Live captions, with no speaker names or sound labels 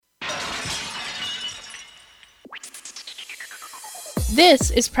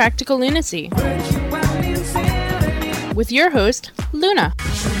This is Practical Lunacy with your host, Luna.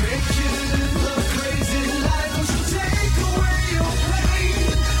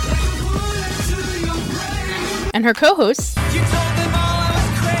 And her co-hosts,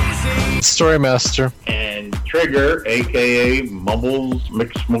 Storymaster and Trigger, aka Mumbles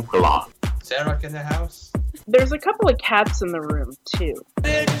McSmoke-a-Lot. Sarah in the house? There's a couple of cats in the room, too.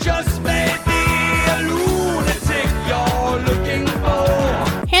 It just may be a lunatic you're looking for.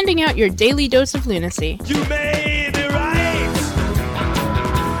 handing out your daily dose of lunacy. You may be right,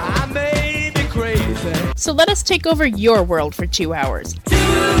 I may be crazy. So let us take over your world for 2 hours. Too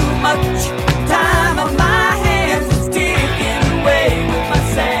much time on my hands is taking away with my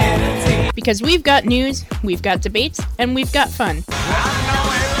sanity. Because we've got news, we've got debates, and we've got fun.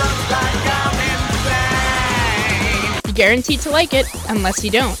 You're guaranteed to like it, unless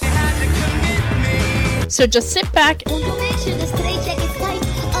you don't. So just sit back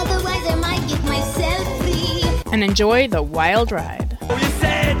and enjoy the wild ride. Oh, you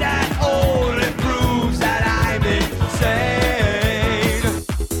say that only proves that I'm insane.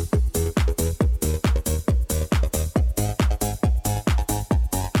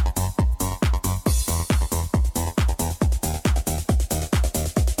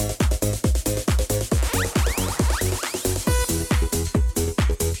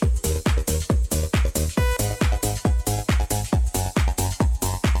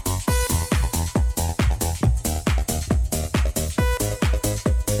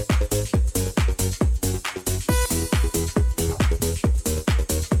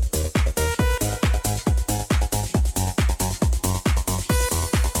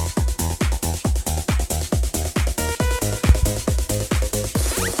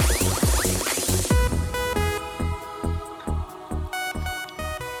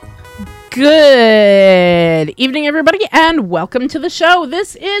 Good evening, everybody, and welcome to the show.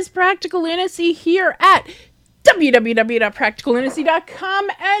 This is Practical Lunacy here at www.practicallunacy.com,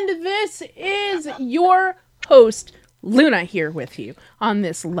 and this is your host, Luna, here with you on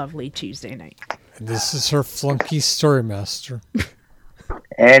this lovely Tuesday night. This is her flunky Storymaster.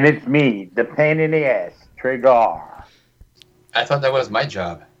 And it's me, the pain in the ass, Trigger. I thought that was my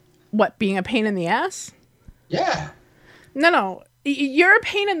job. What, being a pain in the ass? Yeah. No. You're a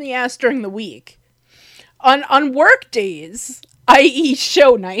pain in the ass during the week. On work days, i.e.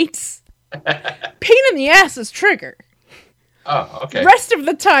 show nights, pain in the ass is Trigger. Oh, okay. Rest of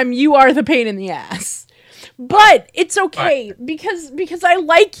the time, you are the pain in the ass. But it's okay, because I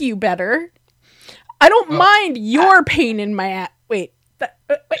like you better. I don't mind your pain in my ass. Wait.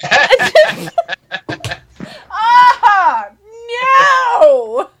 Ah!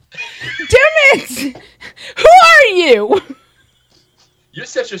 No! Damn it! Who are you? You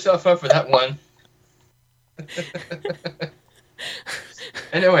set yourself up for that one.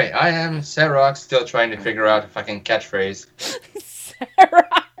 Anyway, I am Sarok, still trying to figure out a fucking catchphrase.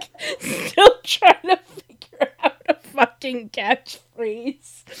 Sarok, still trying to figure out a fucking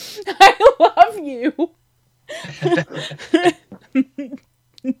catchphrase. I love you.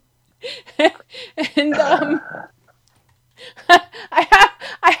 And I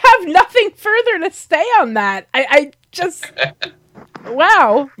have nothing further to say on that. I just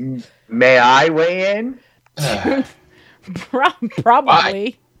wow. May I weigh in?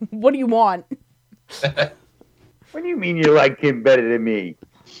 Probably. What do you want? What do you mean you like him better than me?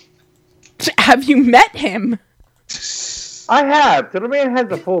 Have you met him? I have. So the man has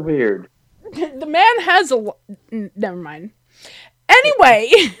a full beard. The man has a... Never mind.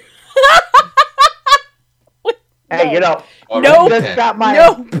 Anyway. Hey, No. you know. Nope. Just got my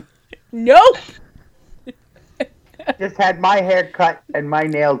Nope. just had my hair cut and my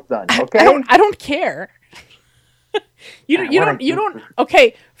nails done. Okay. I don't care. You don't.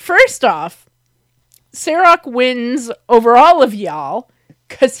 Okay, first off, Sarok wins over all of y'all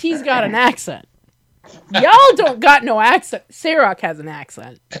because he's got an accent. Y'all don't got no accent. Sarok has an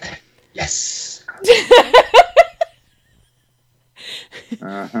accent. Yes. The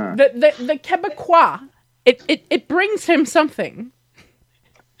Quebecois. It brings him something.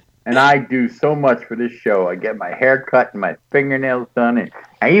 And I do so much for this show. I get my hair cut and my fingernails done, and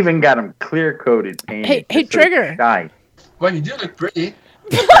I even got them clear coated. Hey, Trigger. Well, you do look pretty.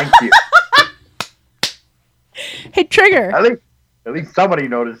 Thank you. Hey, Trigger. At least somebody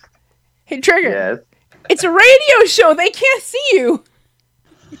noticed. Hey, Trigger. Yes. It's a radio show. They can't see you.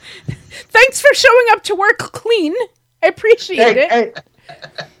 Thanks for showing up to work clean. I appreciate it. Hey.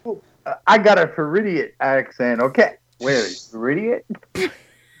 I got a Floridian accent. Okay. Where is Floridian?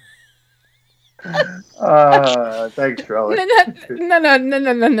 Thanks, Charlie.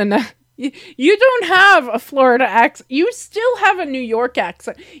 No. You don't have a Florida accent. You still have a New York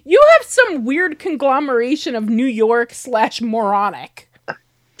accent. You have some weird conglomeration of New York / moronic.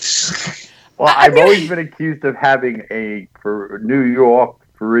 Well, I've always been accused of having a New York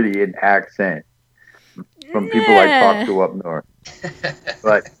Floridian accent from people I talk to up north.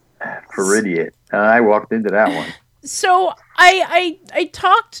 But Floridian, I walked into that one. So I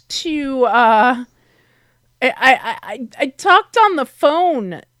talked to I talked on the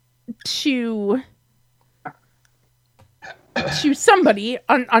phone to somebody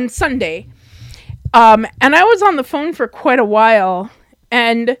on Sunday, and I was on the phone for quite a while,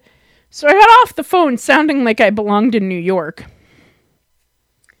 and so I got off the phone sounding like I belonged in New York,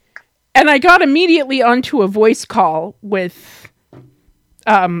 and I got immediately onto a voice call with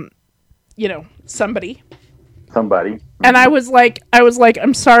somebody, and I was like,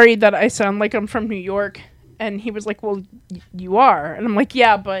 I'm sorry that I sound like I'm from New York. And he was like, well, you are. And I'm like,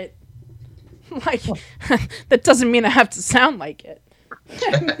 yeah, but like, that doesn't mean I have to sound like it.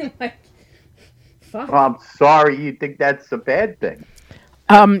 Like, fuck. Well, I'm sorry you think that's a bad thing.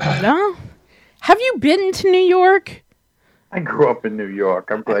 No. Have you been to New York? I grew up in New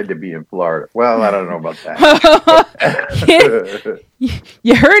York. I'm glad to be in Florida. Well, I don't know about that.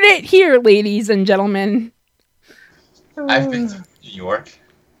 You heard it here, ladies and gentlemen. I've been to New York.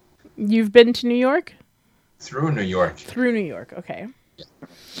 You've been to New York? Through New York. Through New York, okay.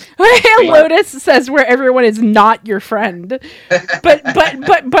 Lotus says where everyone is not your friend.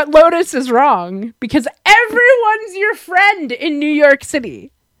 But Lotus is wrong because everyone's your friend in New York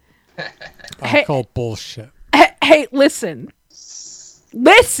City. I call bullshit. Hey, listen.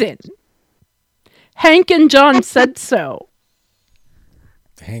 Hank and John said so.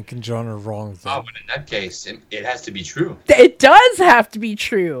 Hank and John are wrong, though. Oh, but in that case, it has to be true. It does have to be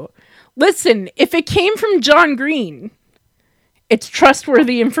true. Listen, if it came from John Green, it's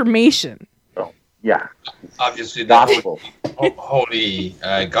trustworthy information. Oh, yeah. Obviously, the Gospel. holy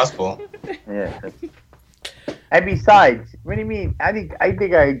gospel. Yeah. And besides, what do you mean? I think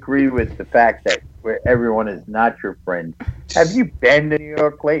I agree with the fact that where everyone is not your friend. Have you been to New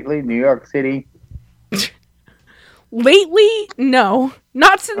York lately? New York City? Lately, no,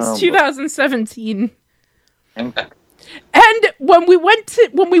 not since 2017. And when we went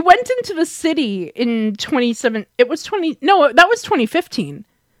into the city in 2015.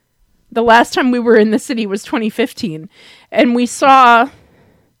 The last time we were in the city was 2015, and we saw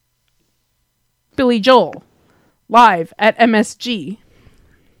Billy Joel live at MSG.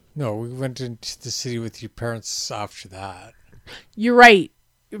 No, we went into the city with your parents after that. You're right,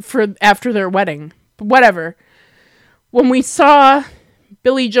 after their wedding. But whatever. When we saw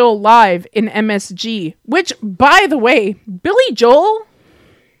Billy Joel live in MSG, which, by the way, Billy Joel,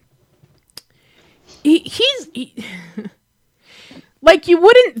 he's like, you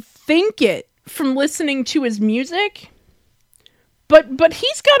wouldn't think it from listening to his music, but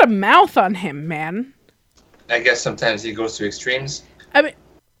he's got a mouth on him, man. I guess sometimes he goes to extremes. I mean,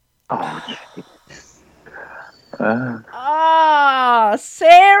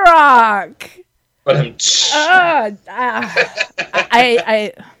 Sarah. But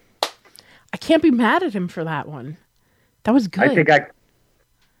I can't be mad at him for that one. That was good.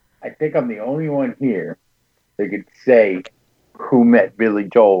 I think I'm the only one here that could say who met Billy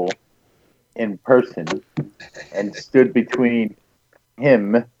Joel in person and stood between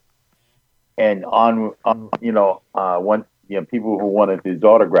him and people who wanted his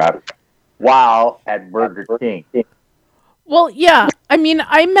autograph while at Burger King. Well, yeah. I mean,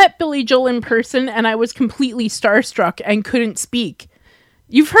 I met Billy Joel in person, and I was completely starstruck and couldn't speak.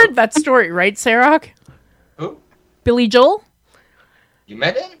 You've heard that story, right, Sarah? Who? Billy Joel? You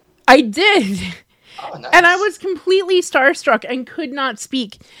met him? I did. Oh, nice. And I was completely starstruck and could not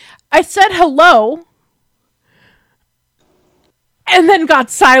speak. I said hello, and then got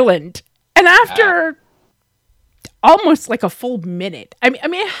silent. And after almost like a full minute, I mean,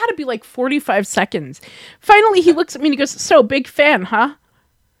 it had to be like 45 seconds. Finally, he looks at me and he goes, "So, big fan, huh?"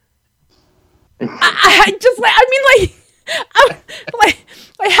 How do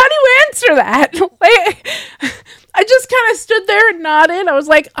you answer that? Like, I just kind of stood there and nodded. I was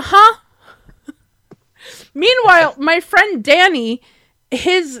like, "Huh?" Meanwhile, my friend Danny,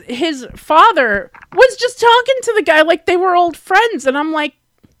 his father was just talking to the guy like they were old friends, and I'm like,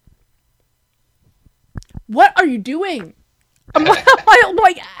 "What are you doing?" I'm like,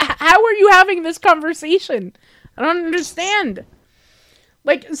 how are you having this conversation? I don't understand.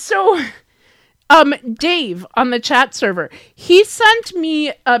 Like, so, Dave on the chat server, he sent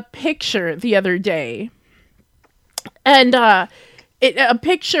me a picture the other day, and a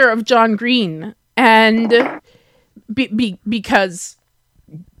picture of John Green, and because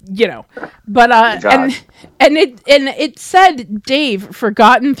you know, but and it said Dave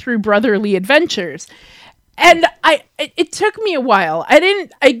forgotten through brotherly adventures, and it took me a while.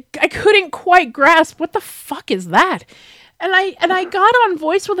 I couldn't quite grasp what the fuck is that, and I got on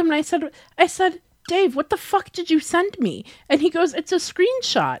voice with him and I said, Dave, what the fuck did you send me? And he goes, it's a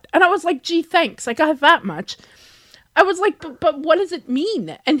screenshot, and I was like, gee, thanks, I got that much. I was like, but what does it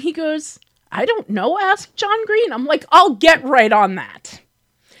mean? And he goes, I don't know, ask John Green. I'm like, I'll get right on that.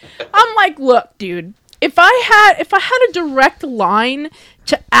 I'm like, look, dude, if I had a direct line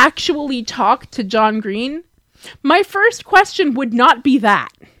to actually talk to John Green, my first question would not be that.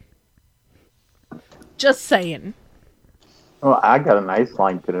 Just saying. Well, I got a nice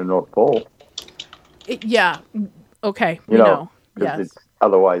line to the North Pole. Yeah. Okay. You know. Yes. It's,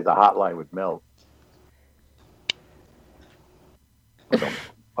 otherwise, the hotline would melt.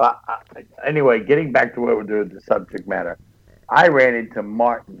 Anyway, getting back to what we're doing, the subject matter. I ran into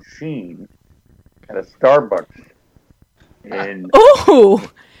Martin Sheen at a Starbucks in New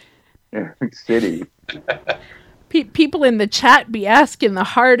York City. People in the chat be asking the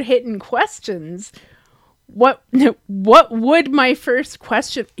hard-hitting questions. What would my first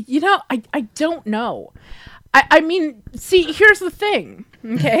question... You know, I don't know. I mean, see, here's the thing,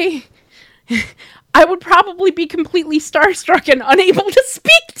 okay? I would probably be completely starstruck and unable to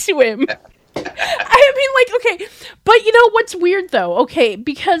speak to him. I mean, like, okay, but you know what's weird, though? Okay,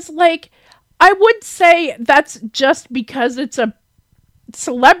 because, like, I would say that's just because it's a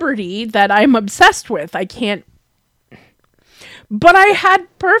celebrity that I'm obsessed with. I can't... But I had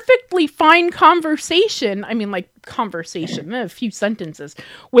perfectly fine conversation, I mean, like, conversation, a few sentences,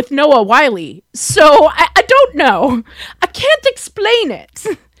 with Noah Wyle. So, I don't know. I can't explain it.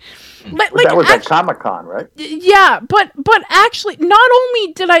 Like, that was at Comic-Con, right? Yeah, but actually, not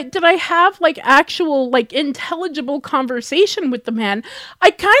only did I have like actual like intelligible conversation with the man, I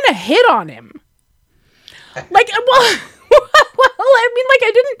kind of hit on him. Like, well, I mean, like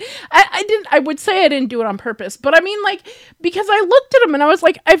I would say I didn't do it on purpose, but I mean, like, because I looked at him and I was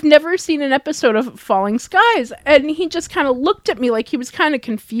like, I've never seen an episode of Falling Skies, and he just kind of looked at me like he was kind of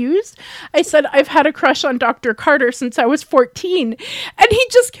confused. I said, I've had a crush on Dr. Carter since I was 14, and he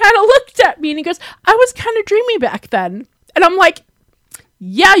just kind of looked at me and he goes, I was kind of dreamy back then, and I'm like,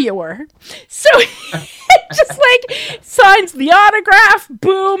 yeah, you were. So he just like signs the autograph,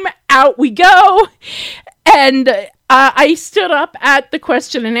 boom, out we go. And I stood up at the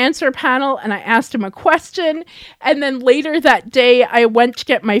question and answer panel and I asked him a question. And then later that day, I went to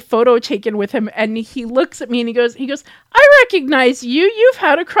get my photo taken with him. And he looks at me and he goes, I recognize you. You've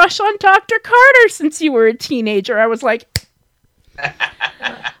had a crush on Dr. Carter since you were a teenager. I was like,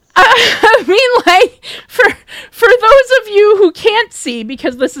 I mean, like, for those of you who can't see,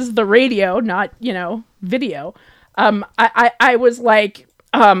 because this is the radio, not, you know, video, I was like,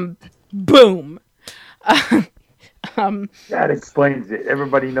 boom. That explains it.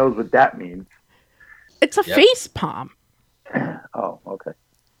 Everybody knows what that means. It's a face palm. Oh, okay.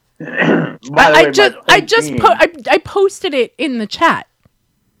 I posted it in the chat.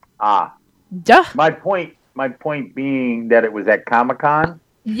 Duh. My point being that it was at Comic-Con.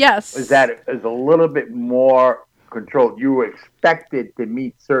 Yes. Was that it was a little bit more controlled. You were expected to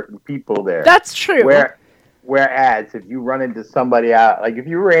meet certain people there. That's true. Whereas if you run into somebody out, like if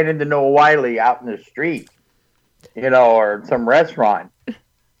you ran into Noah Wyle out in the street, you know, or some restaurant.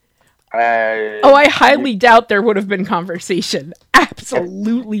 I highly doubt there would have been conversation.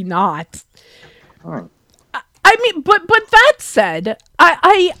 Absolutely not. I mean, but that said,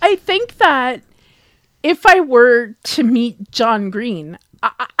 I think that if I were to meet John Green,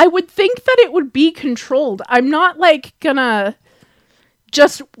 I would think that it would be controlled. I'm not like gonna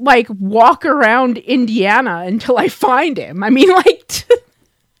just like walk around Indiana until I find him. I mean, like.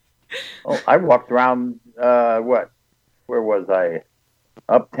 I walked around. Where was I?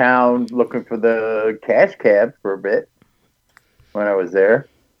 Uptown, looking for the cash cab for a bit when I was there.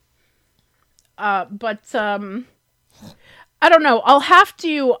 But I don't know. I'll have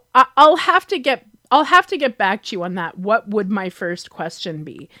to get back to you on that. What would my first question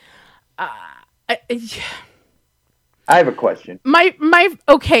be? I have a question.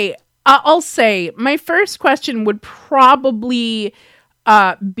 Okay. I'll say my first question would probably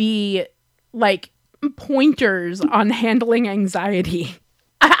be like pointers on handling anxiety.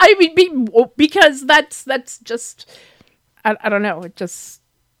 I mean, because that's just I don't know. It just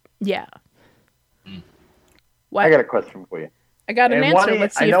yeah. What? I got a question for you. I got an answer.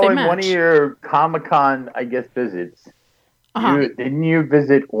 Let's see if they match. I know in one of your Comic-Con, I guess, visits, didn't you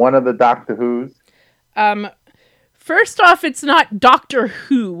visit one of the Doctor Who's? First off, it's not Doctor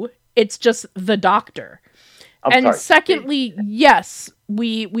Who. It's just the Doctor. sorry. Secondly, yes,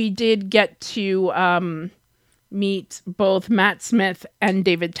 we did get to meet both Matt Smith and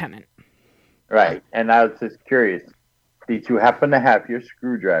David Tennant. Right. And I was just curious. Did you happen to have your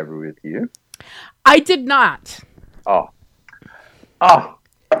screwdriver with you? I did not. Oh.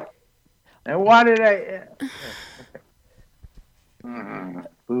 And why did I...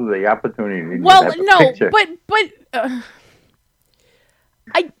 Ooh, the opportunity. to Well, have a no, picture. but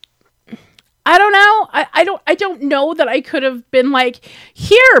I don't know. I don't know that I could have been like,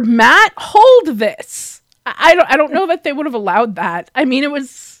 here, Matt, hold this. I don't know that they would have allowed that. I mean,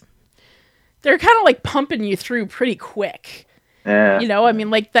 they're kind of like pumping you through pretty quick. Yeah. You know, I mean,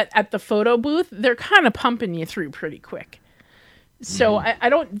 like that at the photo booth, they're kind of pumping you through pretty quick. So I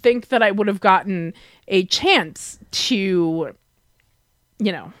don't think that I would have gotten a chance to,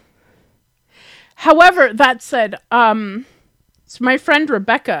 you know. However, that said, so my friend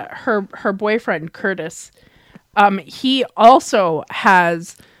Rebecca, her boyfriend Curtis, he also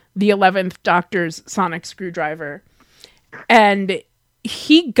has the 11th Doctor's sonic screwdriver, and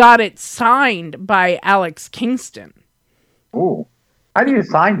he got it signed by Alex Kingston. Ooh. How do you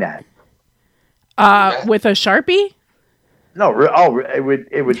sign that? With a Sharpie? No.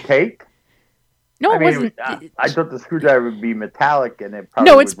 It would take? No, I it mean, wasn't. I thought the screwdriver would be metallic and it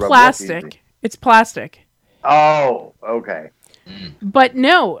probably No, it's would rub off easy. plastic. It's plastic. Oh, okay. But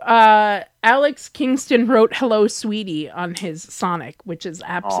no, Alex Kingston wrote "Hello, Sweetie" on his Sonic, which is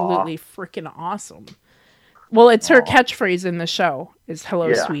absolutely freaking awesome. Well, it's her catchphrase in the show is "Hello,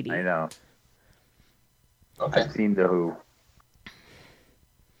 Yeah, Sweetie." I know. Okay. I've seen the Who.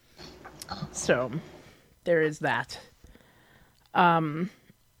 So there is that.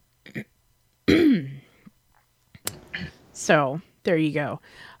 So there you go.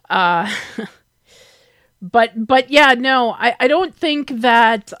 But yeah, no, I don't think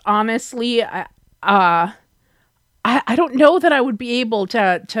that, honestly, I don't know that I would be able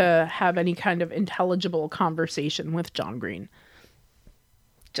to have any kind of intelligible conversation with John Green.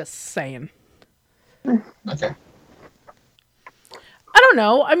 Just saying. Okay. I don't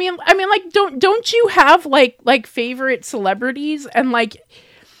know. I mean, like, don't you have like favorite celebrities and like,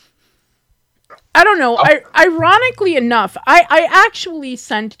 I don't know. Ironically enough, I actually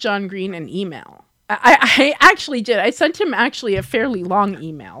sent John Green an email. I actually did. I sent him actually a fairly long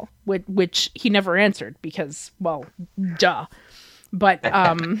email, which he never answered because, well, duh. But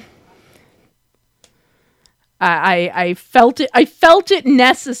I felt it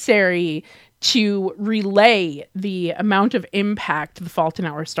necessary to relay the amount of impact The Fault in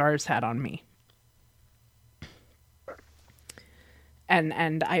Our Stars had on me.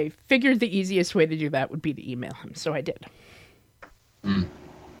 And I figured the easiest way to do that would be to email him, so I did.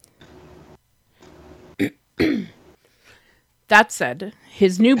 That said,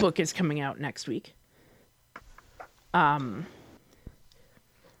 his new book is coming out next week.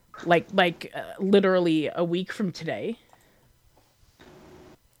 Literally a week from today.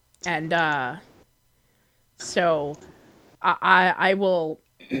 And so I will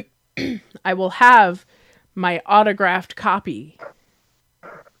I will have my autographed copy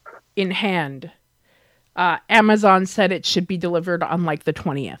in hand. Amazon said it should be delivered on like the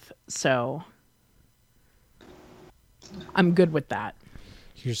 20th, so I'm good with that.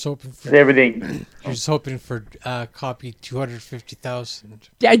 You're just hoping for Everything. You're just hoping for copy 250,000.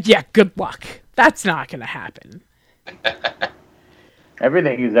 Yeah, good luck. That's not gonna happen.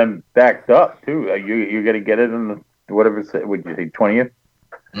 Everything is then backed up too. You're gonna get it on the whatever. Would you say 20th?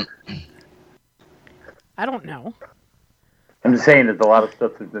 I don't know. I'm just saying, there's a lot of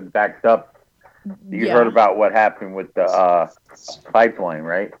stuff that's been backed up. You Yeah. heard about what happened with the pipeline,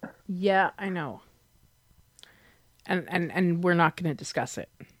 right? Yeah, I know. And we're not going to discuss it.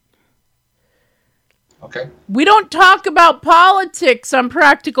 Okay. We don't talk about politics on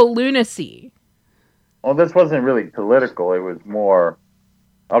Practical Lunacy. Well, this wasn't really political. It was more.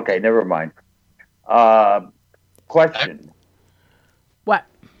 Okay, never mind. Question. What?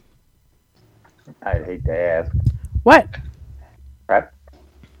 I'd hate to ask. What? Prep?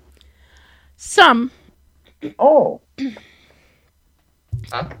 Some. Oh,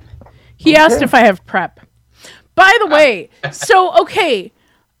 Huh? He asked Okay. if I have prep. By the way, so okay,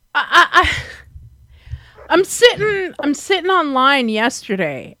 I'm sitting online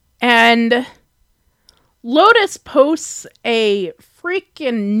yesterday, and Lotus posts a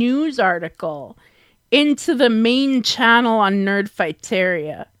freaking news article into the main channel on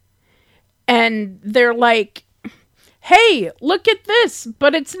Nerdfighteria, and they're like, "Hey, look at this,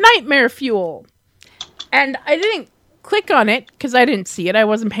 but it's nightmare fuel," and I didn't click on it because I didn't see it. I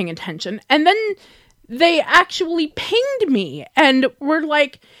wasn't paying attention, and then they actually pinged me and were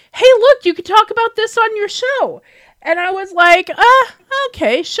like, hey, look, you can talk about this on your show. And I was like,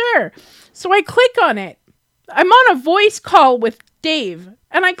 okay, sure. So I click on it. I'm on a voice call with Dave,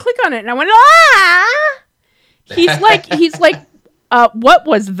 and I click on it, and I went, He's like, what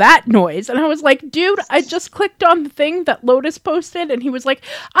was that noise? And I was like, dude, I just clicked on the thing that Lotus posted, and he was like,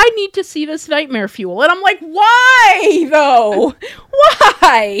 I need to see this Nightmare Fuel. And I'm like, why, though?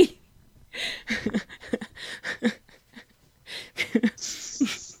 Why?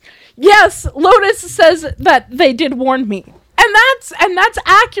 Yes, Lotus says that they did warn me. And that's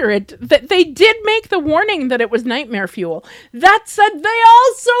accurate. That they did make the warning that it was Nightmare Fuel. That said, they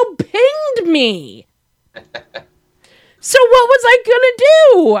also pinged me. So what was I gonna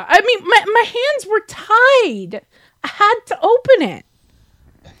do? I mean, my hands were tied. I had to open it.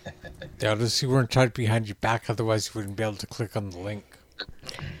 Notice you weren't tied behind your back, otherwise you wouldn't be able to click on the link.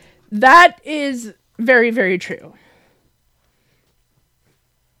 That is very, very true.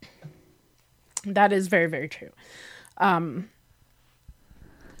 That is very, very true.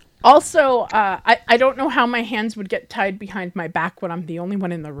 Also, I don't know how my hands would get tied behind my back when I'm the only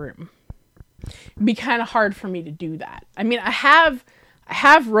one in the room. It'd be kind of hard for me to do that. I mean, I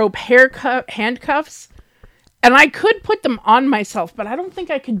have rope handcuffs, and I could put them on myself, but I don't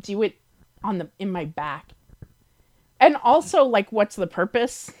think I could do it in my back. And also, like, what's the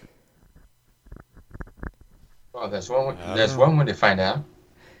purpose? Well, there's one way to find out.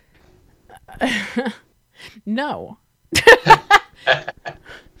 No.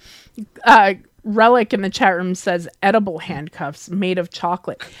 Relic in the chat room says edible handcuffs made of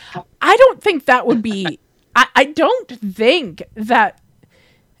chocolate. I don't think that would be... I don't think that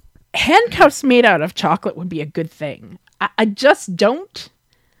handcuffs made out of chocolate would be a good thing. I just don't.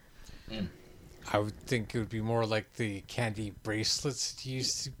 I would think it would be more like the candy bracelets that you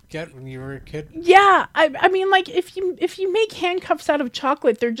used to get when you were a kid. Yeah, I mean, like, if you make handcuffs out of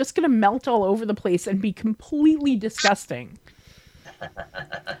chocolate, they're just going to melt all over the place and be completely disgusting.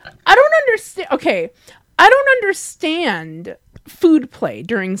 I don't understand. Okay, I don't understand food play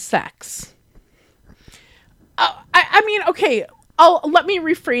during sex. I mean, okay, let me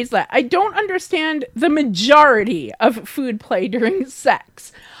rephrase that. I don't understand the majority of food play during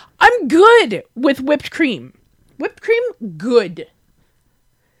sex. I'm good with whipped cream. Whipped cream, good.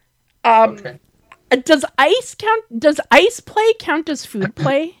 Okay. Does ice count? Does ice play count as food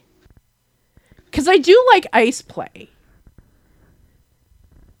play? Because I do like ice play.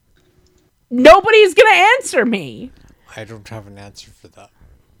 Nobody's gonna answer me. I don't have an answer for that.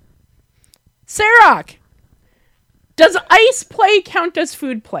 Sarok, does ice play count as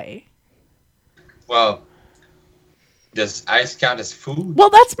food play? Well, does ice count as food? Well,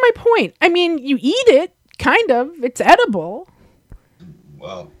 that's my point. I mean, you eat it, kind of. It's edible.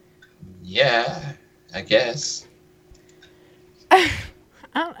 Well, yeah, I guess. I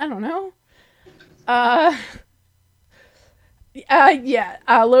don't know. Yeah.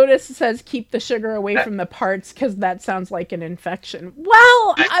 Lotus says keep the sugar away from the parts because that sounds like an infection.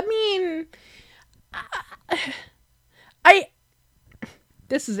 Well, I mean,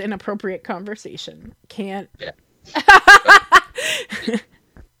 this is inappropriate conversation. Can't. Yeah.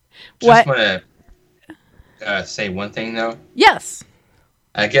 What? Just want to say one thing though. Yes.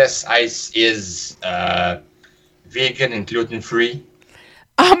 I guess ice is vegan and gluten free.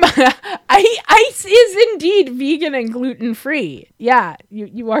 Ice is indeed vegan and gluten free. Yeah,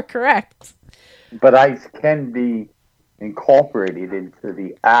 you are correct. But ice can be incorporated into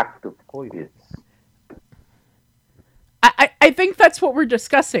the act of coitus. I think that's what we're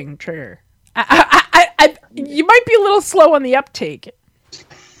discussing, Trigger. You might be a little slow on the uptake.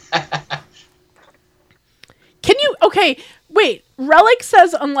 Can you... Okay, wait. Relic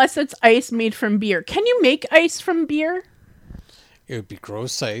says unless it's ice made from beer. Can you make ice from beer? It would be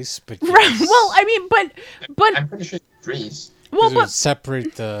gross ice, but... Right, well, I mean, but... I'm pretty sure it freeze. Well, it would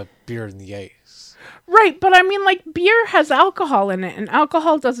separate the beer and the ice. Right, but I mean, like, beer has alcohol in it, and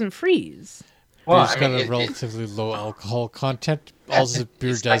alcohol doesn't freeze. Well, beer's got a relatively low alcohol content. All the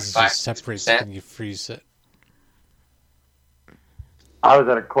beer does is just separates when you freeze it. I was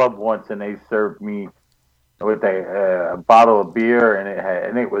at a club once, and they served me with a bottle of beer,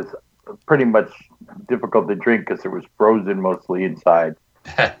 and it was pretty much difficult to drink because it was frozen mostly inside.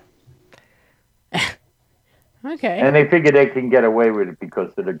 Okay. And they figure they can get away with it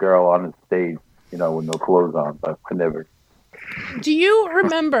because of the girl on the stage, with no clothes on, but I never. Do you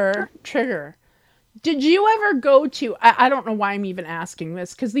remember, Trigger, did you ever go to, I don't know why I'm even asking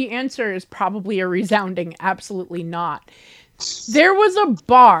this, because the answer is probably a resounding absolutely not. There was a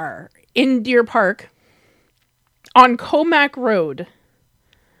bar in Deer Park on Comac Road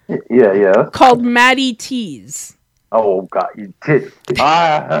Yeah. called Maddie T's. Oh God, you did. Okay.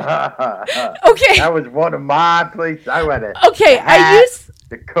 That was one of my places. I went to. Okay,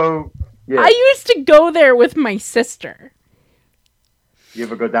 The coat. Yeah. I used to go there with my sister. You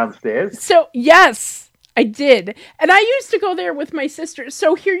ever go downstairs? So, yes, I did. And I used to go there with my sister.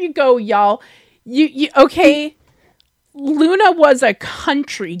 So here you go, y'all. You okay? Luna was a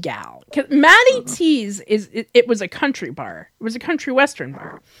country gal. Maddie T's it was a country bar. It was a country western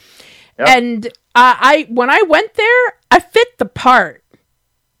bar. Yep. And when I went there, I fit the part.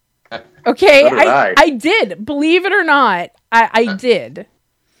 Okay, So did I did. Believe it or not, I did.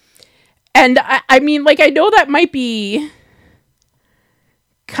 And I mean, like, I know that might be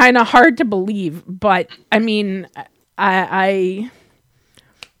kind of hard to believe, but I mean, I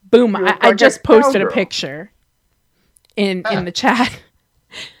just posted a picture in the chat.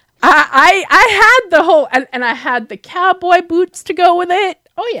 I had the whole, and I had the cowboy boots to go with it.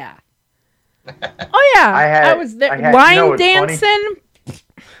 Oh yeah. Oh yeah. I was there line dancing. Funny?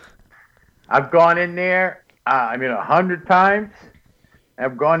 I've gone in there, 100 times.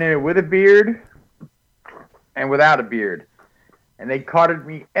 I've gone in there with a beard and without a beard. And they carded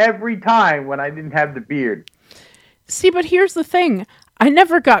me every time when I didn't have the beard. See, but here's the thing. I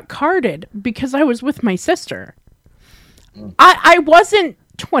never got carded because I was with my sister. I wasn't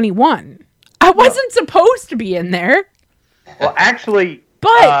 21. I wasn't supposed to be in there. Well, actually,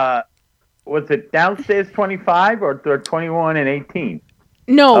 but was it downstairs 25 or 21 and 18?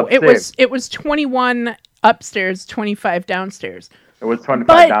 No, upstairs? it was 21 upstairs, 25 downstairs. It was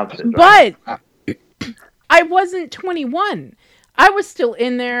 25 downstairs. Right? But I wasn't 21. I was still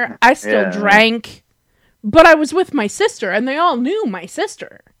in there. I still drank. But I was with my sister, and they all knew my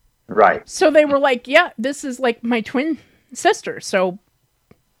sister. Right. So they were like, yeah, this is like my twin sister. So,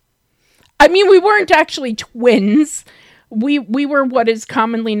 I mean, we weren't actually twins. We were what is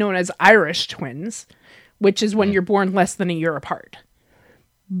commonly known as Irish twins, which is when you're born less than a year apart.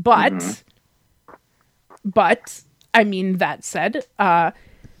 But, I mean, that said,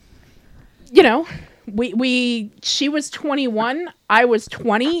 she was 21, I was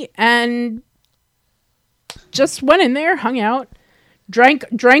 20, and just went in there, hung out, drank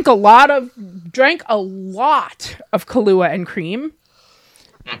a lot of Kahlua and cream.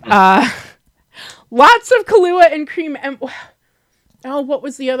 Lots of Kahlua and cream, and what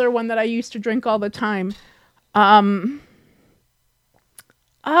was the other one that I used to drink all the time?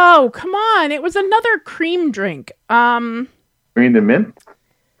 Oh, come on. It was another cream drink. Green the Mint?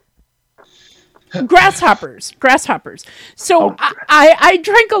 Grasshoppers. So I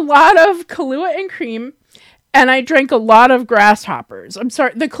drank a lot of Kahlua and cream, and I drank a lot of grasshoppers. I'm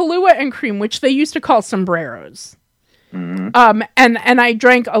sorry, the Kahlua and cream, which they used to call sombreros. Mm-hmm. And I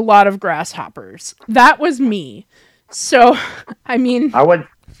drank a lot of grasshoppers. That was me. So, I mean... Have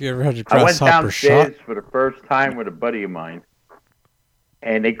you ever had a grasshopper shot? I went downstairs for the first time with a buddy of mine,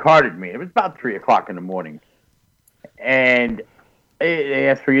 and they carded me. It was about 3 o'clock in the morning. And they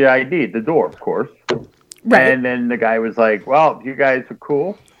asked for your ID at the door, of course. Right. And then the guy was like, well, you guys are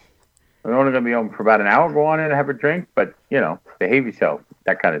cool. We're only going to be open for about an hour. Go on in and have a drink, but, behave yourself,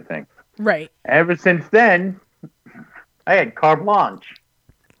 that kind of thing. Right. Ever since then, I had carte blanche.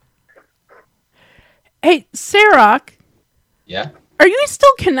 Hey, Sarok. Yeah? Are you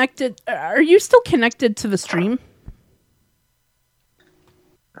still connected? Are you still connected to the stream?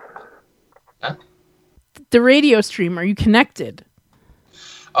 Huh? The radio stream, are you connected?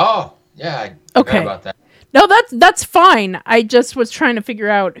 Oh, yeah, I forgot about that. No, that's fine. I just was trying to figure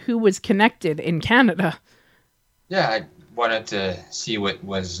out who was connected in Canada. Yeah, I wanted to see what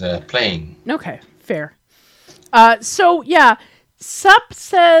was playing. Okay, fair. So, yeah, Sup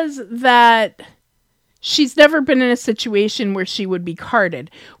says that she's never been in a situation where she would be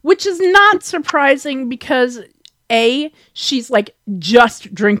carded, which is not surprising because, A, she's, like,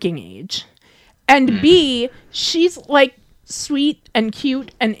 just drinking age, and B, she's, like, sweet and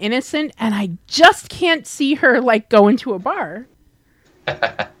cute and innocent, and I just can't see her, like, go into a bar.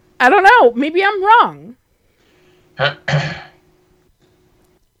 I don't know. Maybe I'm wrong.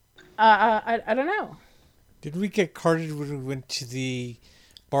 I don't know. Did we get carded when we went to the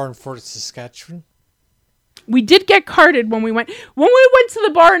bar in Fort Saskatchewan? We did get carded when we went to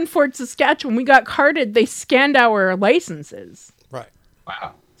the bar in Fort Saskatchewan. We got carded. They scanned our licenses. Right.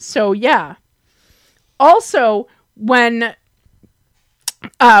 Wow. So, yeah. Also, when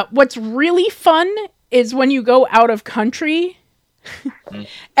what's really fun is when you go out of country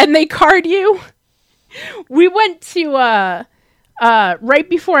and they card you. We went to right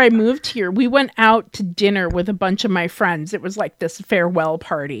before I moved here, we went out to dinner with a bunch of my friends. It was like this farewell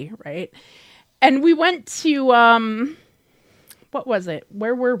party, right? And we went to what was it?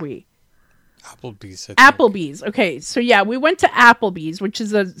 Where were we? Applebee's. I think. Applebee's. Okay, so yeah, we went to Applebee's, which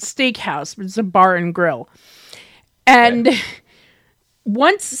is a steakhouse, it's a bar and grill. And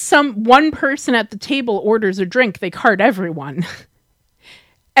once one person at the table orders a drink, they card everyone.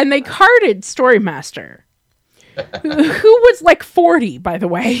 And they carded Storymaster, who was like 40, by the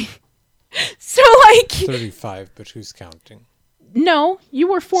way. So like 35, but who's counting? No, you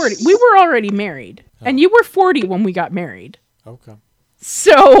were 40. We were already married, and you were 40 when we got married. Okay.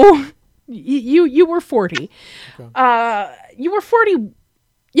 So you were 40. Okay. You were 40.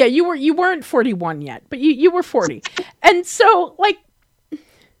 Yeah, you weren't 41 yet, but you were 40. And so like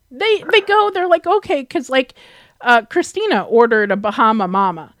they're like, okay, cuz like Christina ordered a Bahama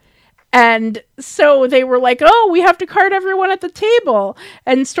Mama. And so they were like, oh, we have to card everyone at the table.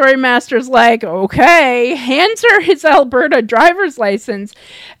 And Storymaster's like, okay, hands her his Alberta driver's license.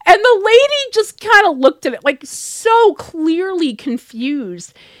 And the lady just kind of looked at it like so clearly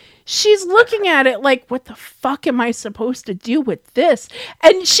confused. She's looking at it like, what the fuck am I supposed to do with this?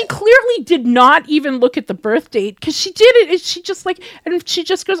 And she clearly did not even look at the birth date because she did it. She just like, and she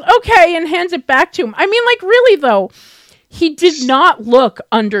just goes, okay, and hands it back to him. I mean, like, really, though. He did not look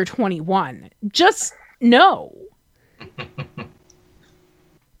under 21. Just no. That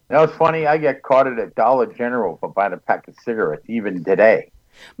was funny. I get carded at Dollar General for buying a pack of cigarettes even today.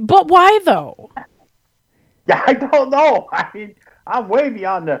 But why though? Yeah, I don't know. I mean, I'm way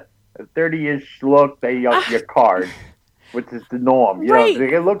beyond the 30-ish look. They your card, which is the norm. You Right. know,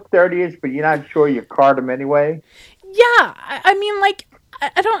 they look 30-ish, but you're not sure you card them anyway. Yeah, I mean, like,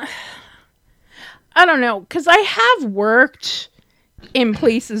 I don't know, because I have worked in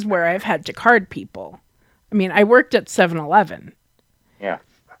places where I've had to card people. I mean, I worked at 7-Eleven. Yeah.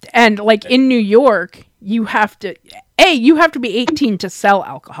 And, like, in New York, you have to be 18 to sell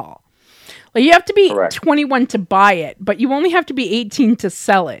alcohol. Like, you have to be Correct. 21 to buy it, but you only have to be 18 to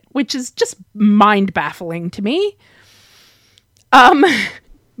sell it, which is just mind-baffling to me.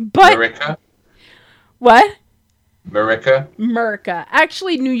 But... America? What? America?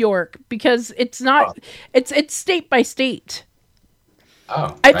 Actually, New York, because it's not. It's state by state.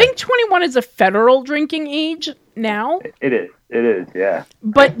 Oh, I think 21 is a federal drinking age now, It is, yeah.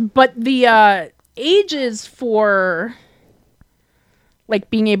 but the ages for like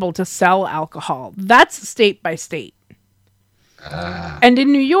being able to sell alcohol, that's state by state. And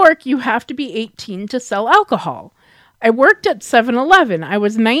in New York, you have to be 18 to sell alcohol. I worked at 7-Eleven. I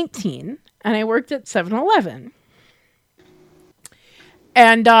was 19, and I worked at 7-Eleven.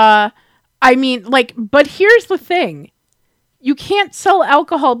 And, I mean, like, but here's the thing. You can't sell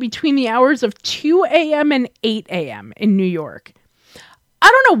alcohol between the hours of 2 a.m. and 8 a.m. in New York. I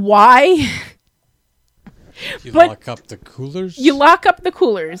don't know why. You But- lock up the coolers? You lock up the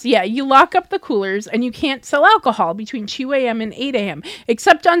coolers. Yeah, you lock up the coolers, and you can't sell alcohol between 2 a.m. and 8 a.m.,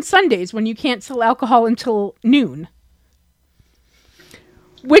 except on Sundays when you can't sell alcohol until noon.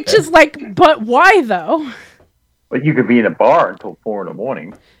 Which is like, but why, though? But you could be in a bar until 4 in the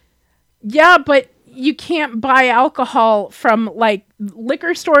morning. Yeah, but you can't buy alcohol from, like,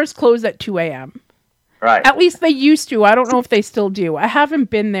 liquor stores close at 2 a.m. Right. At least they used to. I don't know if they still do. I haven't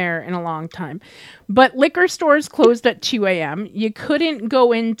been there in a long time. But liquor stores closed at 2 a.m. You couldn't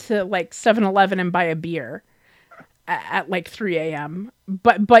go into, like, 7-Eleven and buy a beer at like, 3 a.m.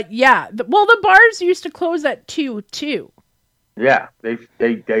 But yeah. The bars used to close at 2, too. Yeah, they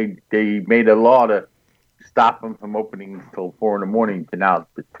made a law to stop them from opening until 4 in the morning to now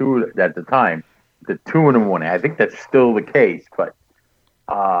the 2 at the time, the 2 in the morning. I think that's still the case, but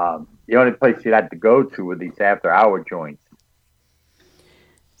the only place you had to go to were these after-hour joints.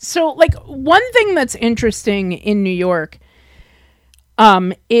 So, like, one thing that's interesting in New York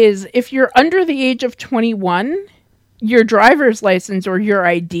is if you're under the age of 21, your driver's license or your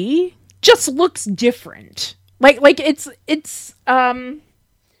ID just looks different. Like it's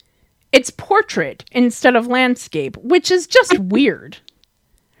portrait instead of landscape, which is just weird.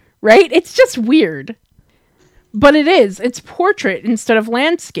 Right? It's just weird. But it is. It's portrait instead of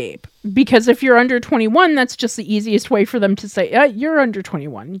landscape. Because if you're under 21, that's just the easiest way for them to say, you're under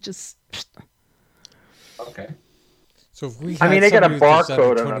 21. You just... Okay. So if we I mean, they got a had somebody who's under barcode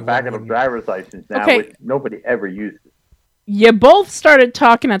on the 21 back of the when- driver's license now, Okay. which nobody ever uses. You both started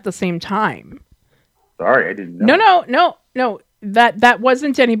talking at the same time. Sorry, I didn't know. No. That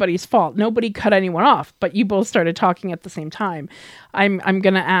wasn't anybody's fault. Nobody cut anyone off, but you both started talking at the same time. I'm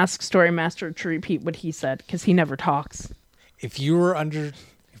gonna ask Storymaster to repeat what he said because he never talks. If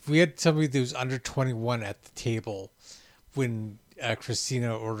we had somebody that was under 21 at the table when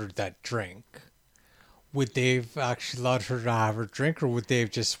Christina ordered that drink, would they have actually allowed her to have her drink, or would they have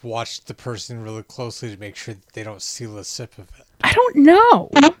just watched the person really closely to make sure that they don't steal a sip of it? I don't know.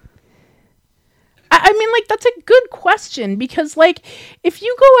 I mean, like, that's a good question because, like, if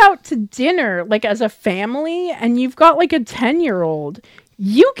you go out to dinner, like, as a family and you've got, like, a 10-year-old,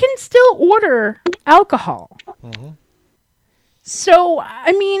 you can still order alcohol. Mm-hmm. So,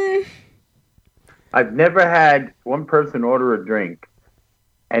 I mean... I've never had one person order a drink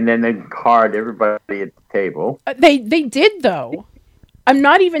and then they card everybody at the table. They did, though. I'm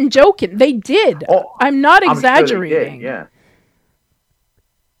not even joking. They did. Oh, I'm not exaggerating. I'm sure they did, yeah.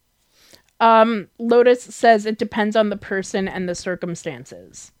 Lotus says it depends on the person and the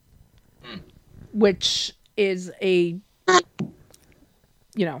circumstances, which is a,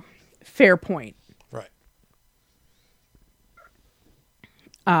 fair point. Right.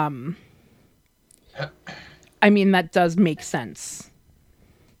 I mean, that does make sense.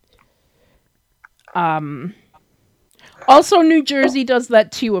 Also, New Jersey does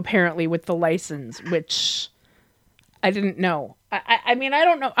that too, apparently, with the license, which I didn't know. I mean, I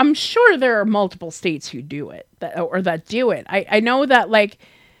don't know. I'm sure there are multiple states who do it, that do it. I know that, like,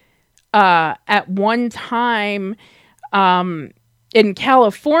 at one time, in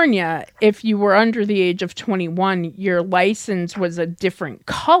California, if you were under the age of 21, your license was a different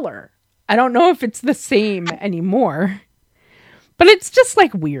color. I don't know if it's the same anymore, but it's just,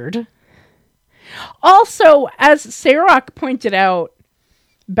 like, weird. Also, as Sarok pointed out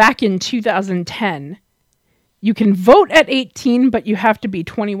back in 2010, you can vote at 18, but you have to be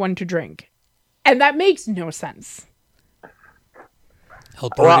 21 to drink. And that makes no sense.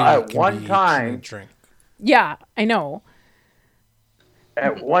 Well, at one time... Drink. Yeah, I know.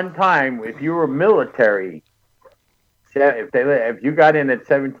 At one time, if you were military, if you got in at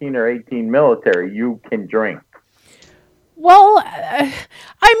 17 or 18 military, you can drink. Well, I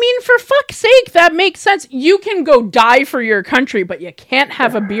mean, for fuck's sake, that makes sense. You can go die for your country, but you can't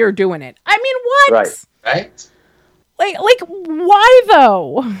have a beer doing it. I mean, what? Right? Like, why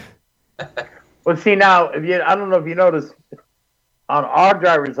though? Well, see now, I don't know if you noticed, on our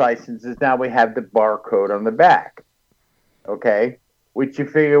driver's licenses now we have the barcode on the back. Okay, which you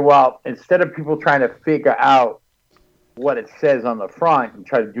figure, well, instead of people trying to figure out what it says on the front and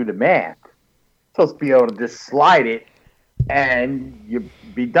try to do the math, you're supposed to be able to just slide it and you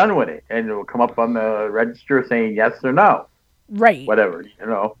be done with it, and it will come up on the register saying yes or no, right? Whatever,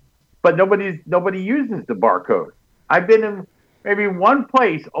 But nobody uses the barcode. I've been in maybe one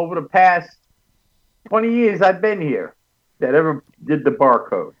place over the past 20 years I've been here that ever did the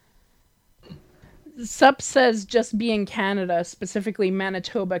barcode. Sup says just be in Canada, specifically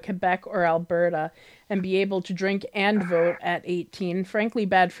Manitoba, Quebec, or Alberta, and be able to drink and vote at 18. Frankly,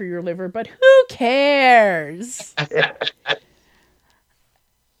 bad for your liver, but who cares? Who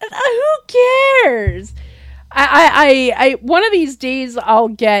cares? I one of these days I'll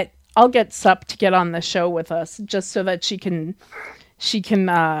get Sup to get on the show with us just so that she can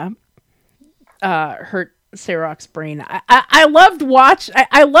hurt Sarok's brain. I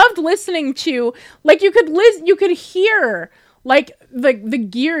loved listening to, like, you could hear, like, the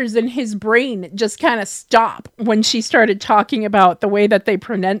gears in his brain just kind of stop when she started talking about the way that they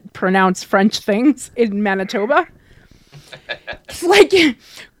pronounce French things in Manitoba. It's like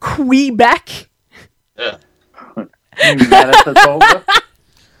Quebec. Yeah. Manitoba.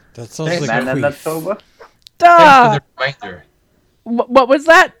 That sounds like Manitoba. Duh. Thanks for the reminder. What was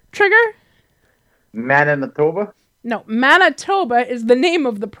that, Trigger? Manitoba? No, Manitoba is the name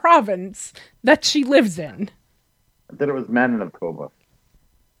of the province that she lives in. I thought it was Manitoba.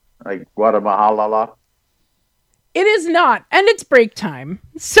 Like Guatemala. It is not, and it's break time.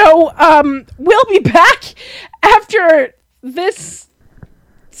 So, we'll be back after this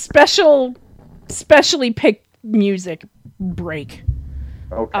specially picked music break.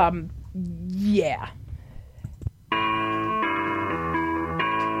 Okay. Yeah.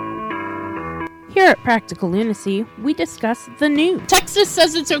 Here at Practical Lunacy, we discuss the news. Texas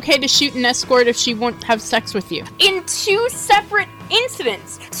says it's okay to shoot an escort if she won't have sex with you. In 2 separate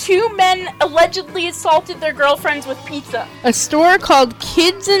incidents, 2 men allegedly assaulted their girlfriends with pizza. A store called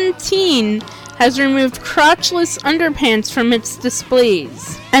Kids and Teen has removed crotchless underpants from its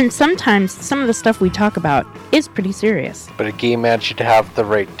displays. And sometimes some of the stuff we talk about is pretty serious. But a gay man should have the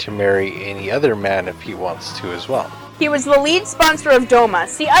right to marry any other man if he wants to as well. He was the lead sponsor of DOMA.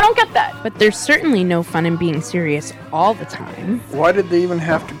 See, I don't get that. But there's certainly no fun in being serious all the time. Why did they even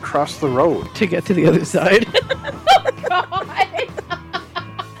have to cross the road? To get to the other side. Oh, God.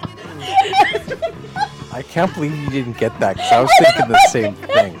 I can't believe you didn't get that, because I was thinking the same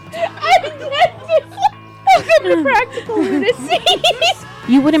thing. Welcome to Practical Lunacy.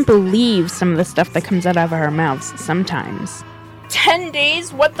 You wouldn't believe some of the stuff that comes out of our mouths sometimes. 10 10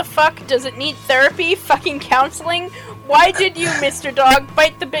 days? What the fuck? Does it need therapy? Fucking counseling? Why did you, Mr. Dog,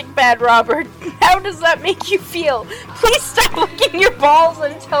 bite the big bad Robert? How does that make you feel? Please stop licking your balls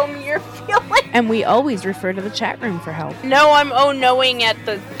and tell me your feelings. And we always refer to the chat room for help. No, I'm oh-knowing at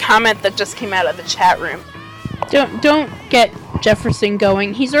the comment that just came out of the chat room. Don't get Jefferson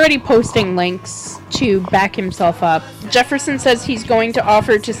going. He's already posting links to back himself up. Jefferson says he's going to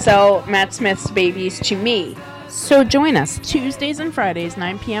offer to sell Matt Smith's babies to me. So join us Tuesdays and Fridays,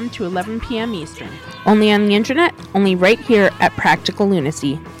 9 p.m. to 11 p.m. Eastern. Only on the internet, only right here at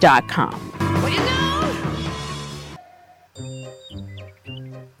practicallunacy.com. What do you know?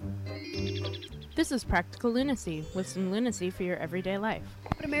 This is Practical Lunacy, with some lunacy for your everyday life.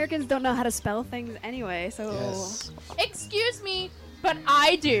 But Americans don't know how to spell things anyway, so... Yes. Excuse me, but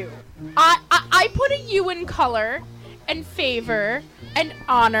I do. I put a U in color and favor and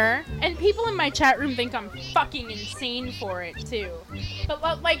honor, and people in my chat room think I'm fucking insane for it too.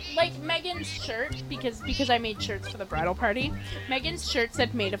 But like Megan's shirt, because I made shirts for the bridal party. Megan's shirt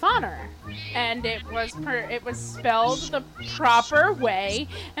said "Maid of Honor," and it was spelled the proper way.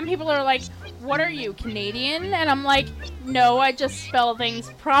 And people are like, "What are you, Canadian?" And I'm like, "No, I just spell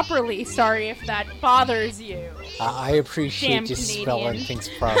things properly. Sorry if that bothers you." I appreciate Damn you Canadian. spelling things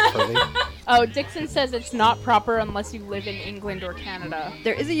properly. Oh, Dixon says it's not proper unless you live in England or Canada.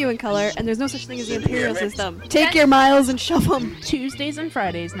 There is a U in color, and there's no such thing as the imperial system. Take your miles and shove them. Tuesdays and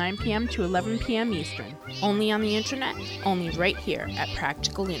Fridays, 9 p.m. to 11 p.m. Eastern. Only on the internet, only right here at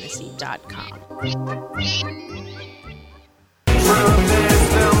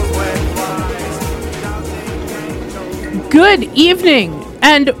practicallunacy.com. Good evening,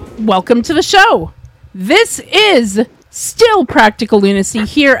 and welcome to the show. This is still Practical Lunacy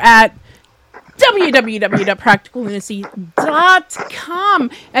here at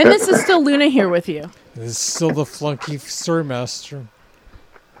www.practicallunacy.com. And this is still Luna here with you. This is still the flunky Storymaster.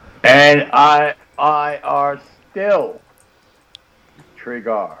 And I are still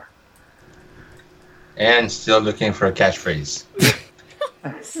Trigar. And still looking for a catchphrase.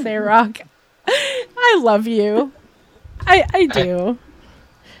 Sarok, I love you. I do.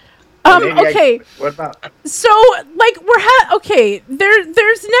 Okay. What about? So, like,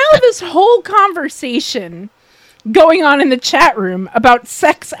 there's now this whole conversation going on in the chat room about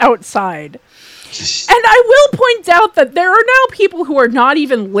sex outside. And I will point out that there are now people who are not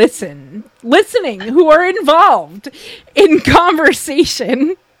even listening, who are involved in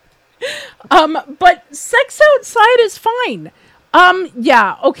conversation. But sex outside is fine.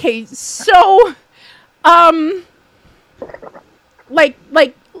 Yeah, okay, so, like,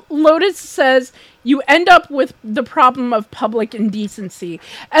 Lotus says you end up with the problem of public indecency.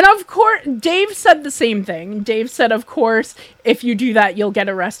 And of course, Dave said the same thing. Dave said, of course, if you do that, you'll get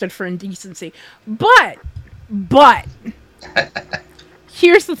arrested for indecency. But,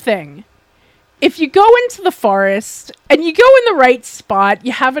 here's the thing. If you go into the forest, and you go in the right spot,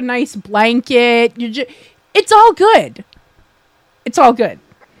 you have a nice blanket, it's all good. It's all good.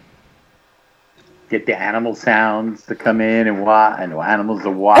 Get the animal sounds to come in and watch, and animals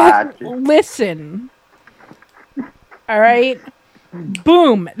to watch. Listen. All right.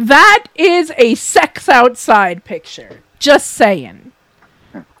 Boom. That is a sex outside picture. Just saying.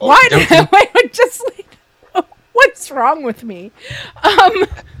 Why? Wait, just like, what's wrong with me?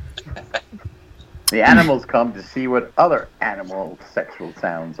 The animals come to see what other animal sexual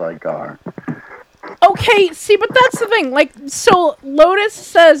sounds like are. Okay, see, but that's the thing. Like, so Lotus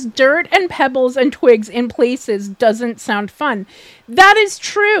says dirt and pebbles and twigs in places doesn't sound fun. That is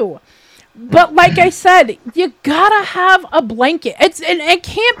true. But like I said, you gotta have a blanket. And it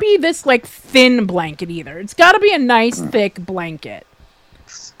can't be this, like, thin blanket either. It's gotta be a nice, thick blanket.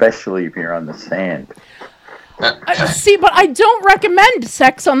 Especially if you're on the sand. See, but I don't recommend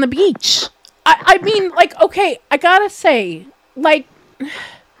sex on the beach. I mean, like, okay, I gotta say, like...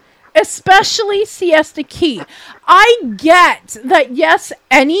 Especially Siesta Key. I get that, yes,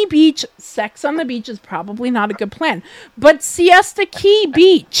 any beach, sex on the beach is probably not a good plan. But Siesta Key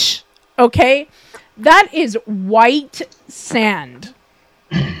Beach, okay? That is white sand.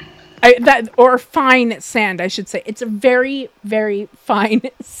 Or fine sand, I should say. It's a very, very fine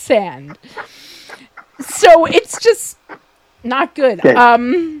sand. So it's just not good.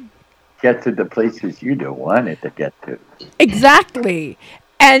 Get to the places you don't want it to get to. Exactly.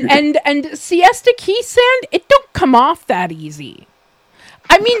 And Siesta Key sand, it don't come off that easy.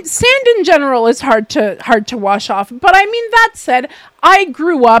 I mean, sand in general is hard to wash off. But I mean, that said, I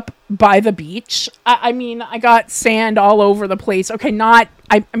grew up by the beach. I mean, I got sand all over the place. Okay, not.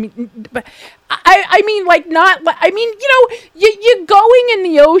 I mean, but I mean, like not. I mean, you know, you're going in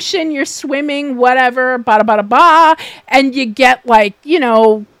the ocean, you're swimming, whatever, bada bada ba, and you get like, you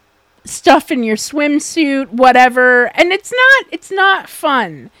know, stuff in your swimsuit, whatever, and it's not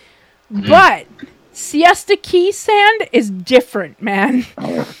fun. But Siesta Key sand is different, man.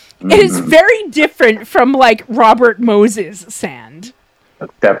 It is very different from like Robert Moses sand.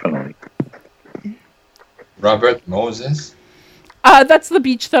 Definitely. Robert Moses? That's the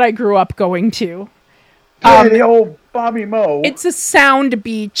beach that I grew up going to. The old Bobby Moe. It's a sound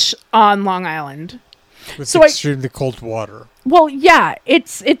beach on Long Island. With extremely cold water. Well, yeah,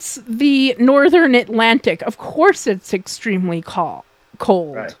 it's the northern Atlantic. Of course it's extremely cold.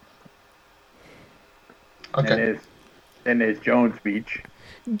 Right. Okay. And there's Jones Beach.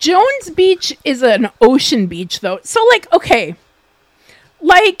 Jones Beach is an ocean beach, though. So, like, okay.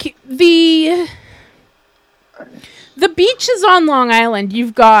 Like, the beaches on Long Island,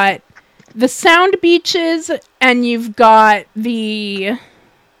 you've got the sound beaches, and you've got the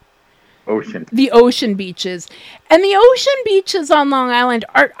ocean beaches. And the ocean beaches on Long Island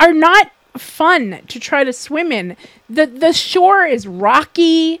are not fun to try to swim in. The shore is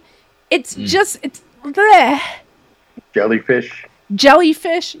rocky. It's just, it's bleh.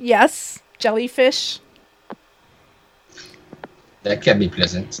 Jellyfish, yes. Jellyfish. That can be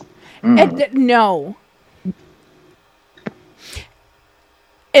pleasant. No.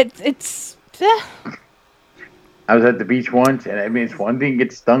 It's. I was at the beach once, and I mean, it's one thing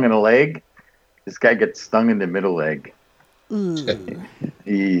gets stung in the leg. This guy gets stung in the middle leg.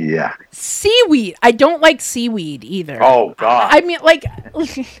 Yeah. Seaweed. I don't like seaweed either. Oh, God. I mean, like,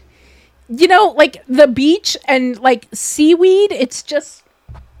 you know, like the beach and like seaweed, it's just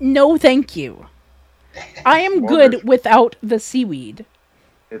no thank you. I am good without the seaweed.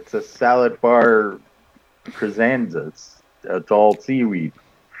 It's a salad bar Crisanzas. It's all seaweed.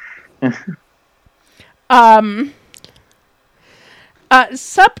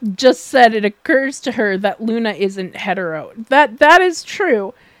 Sup just said it occurs to her that Luna isn't hetero. That is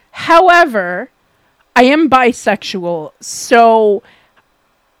true. However, I am bisexual, so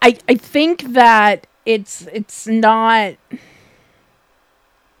I think that it's not.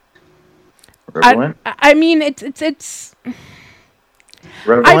 I mean, it's.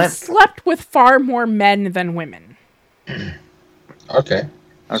 Relevant? I've slept with far more men than women. Okay.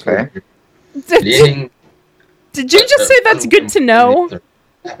 Did you just say that's good to know?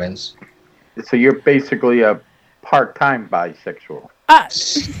 Happens. So you're basically a part-time bisexual.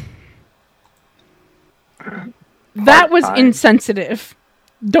 That was insensitive.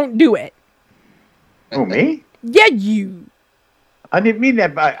 Don't do it. Oh, me? Yeah, you. I didn't mean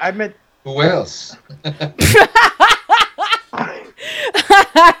that, but I meant... Who else?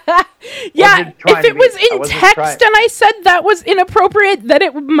 Yeah, if it was in text and I said that was inappropriate, then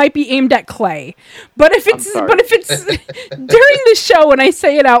it might be aimed at Clay. But if it's during the show and I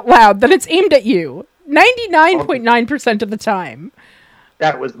say it out loud, then it's aimed at you. 99.9% of the time.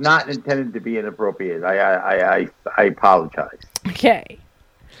 That was not intended to be inappropriate. I apologize. Okay.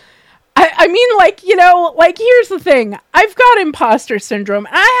 I mean, like, you know, like, here's the thing. I've got imposter syndrome.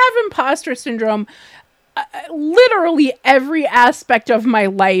 I have imposter syndrome literally every aspect of my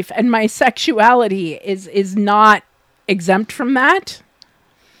life, and my sexuality is not exempt from that.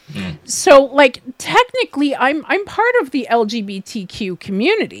 So, like, technically, I'm part of the LGBTQ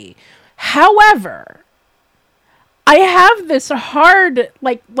community. However, I have this hard,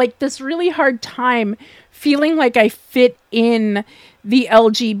 like this really hard time feeling like I fit in the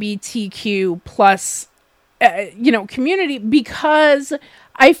LGBTQ plus, community, because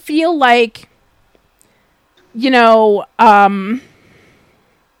I feel like, what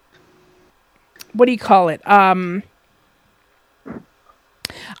do you call it? I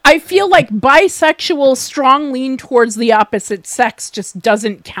feel like bisexual, strong lean towards the opposite sex just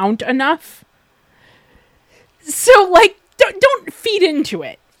doesn't count enough. So, like, don't feed into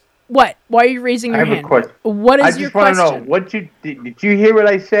it. What? Why are you raising your hand? I have a question. What is your question? I just want to know, did you hear what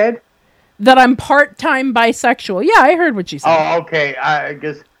I said? That I'm part-time bisexual. Yeah, I heard what you said. Oh, okay. I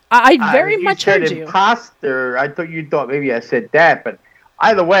guess... I very much heard you. Imposter. I thought you thought maybe I said that, but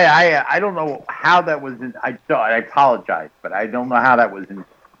either way, I don't know how that was. I apologize, but I don't know how that was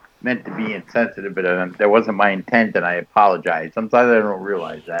meant to be insensitive. But that wasn't my intent, and I apologize. Sometimes I don't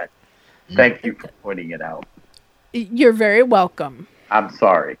realize that. Thank you for pointing it out. You're very welcome. I'm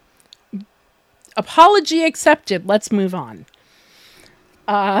sorry. Apology accepted. Let's move on.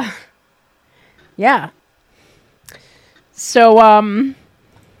 Yeah. So,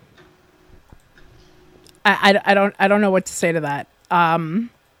 I don't know what to say to that.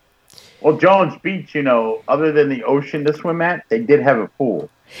 Well, Jones Beach, other than the ocean to swim at, they did have a pool.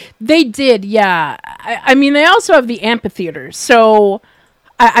 They did, yeah. I mean, they also have the amphitheater. So,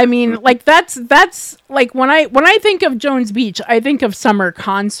 I mean, like that's like when I think of Jones Beach, I think of summer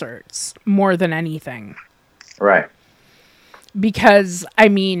concerts more than anything. Right. Because I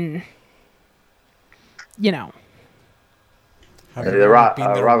mean, Have The you ever Robert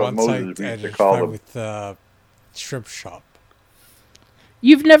been there Moses once used at to a call time them. with shrimp shop?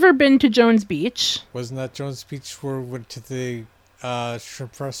 You've never been to Jones Beach? Wasn't that Jones Beach where we went to the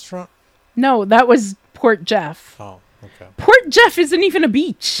shrimp restaurant? No, that was Port Jeff. Oh, okay. Port Jeff isn't even a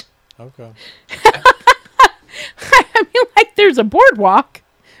beach. Okay. I mean, like, there's a boardwalk,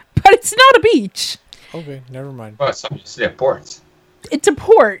 but it's not a beach. Okay, never mind. Well, it's obviously a port. It's a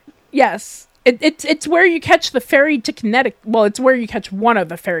port, yes. It's where you catch the ferry to Connecticut. Well, it's where you catch one of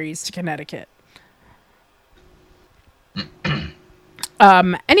the ferries to Connecticut.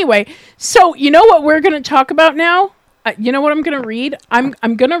 Anyway, so you know what we're going to talk about now? You know what I'm going to read? I'm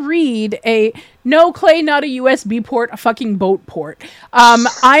going to read no, Clay, not a USB port, a fucking boat port.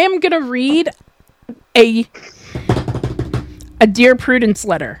 I am going to read a Dear Prudence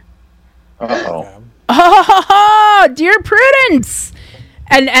letter. Uh-oh. Oh, Dear Prudence!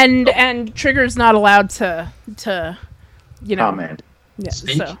 And Trigger's not allowed to Comment. Yeah,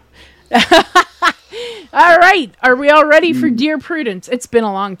 Speak. so. All right, are we all ready for Dear Prudence? It's been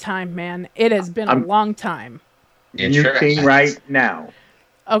a long time, man. It has been a long time. It sure Muting has. right now.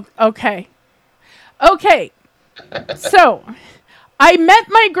 Okay. So, I met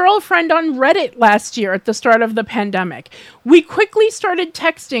my girlfriend on Reddit last year at the start of the pandemic. We quickly started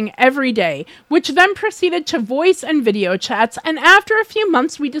texting every day, which then proceeded to voice and video chats, and after a few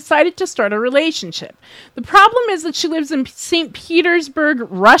months, we decided to start a relationship. The problem is that she lives in St. Petersburg,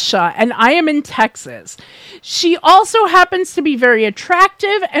 Russia, and I am in Texas. She also happens to be very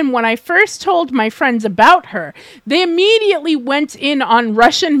attractive, and when I first told my friends about her, they immediately went in on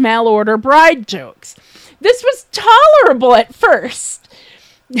Russian mail-order bride jokes. This was tolerable at first,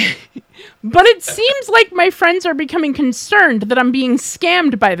 but it seems like my friends are becoming concerned that I'm being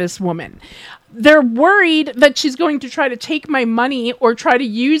scammed by this woman. They're worried that she's going to try to take my money or try to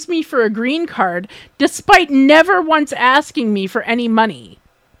use me for a green card, despite never once asking me for any money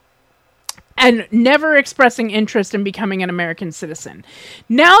and never expressing interest in becoming an American citizen.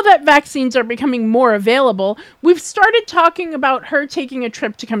 Now that vaccines are becoming more available, we've started talking about her taking a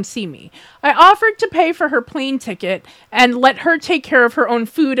trip to come see me. I offered to pay for her plane ticket and let her take care of her own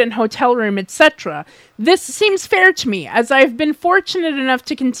food and hotel room, etc. This seems fair to me, as I've been fortunate enough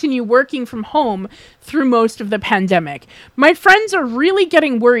to continue working from home through most of the pandemic. My friends are really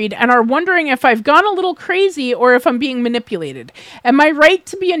getting worried and are wondering if I've gone a little crazy or if I'm being manipulated. Am I right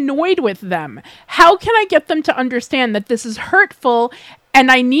to be annoyed with them? How can I get them to understand that this is hurtful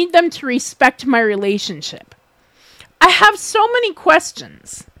and I need them to respect my relationship? I have so many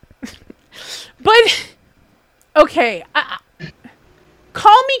questions. But, okay,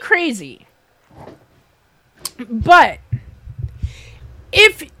 call me crazy. But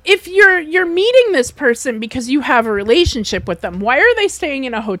if you're meeting this person because you have a relationship with them, why are they staying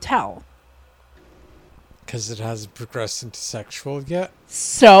in a hotel? Because it hasn't progressed into sexual yet.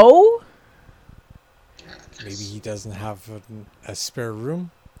 So? Maybe he doesn't have a spare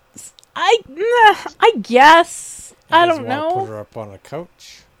room. I guess. I don't know. Put her up on a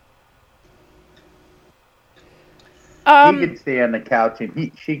couch. He could stay on the couch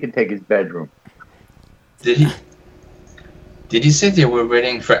and she could take his bedroom. Did he say they were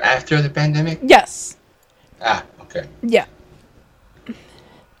waiting for after the pandemic? Yes. Ah, okay. Yeah.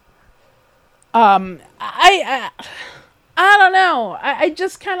 I don't know. I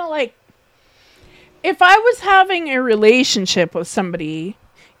just kind of like, if I was having a relationship with somebody,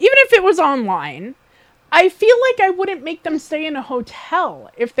 even if it was online, I feel like I wouldn't make them stay in a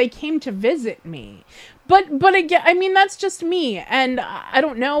hotel if they came to visit me. But again, I mean, that's just me. And I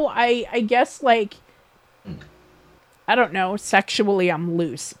don't know. I guess, like, I don't know. Sexually, I'm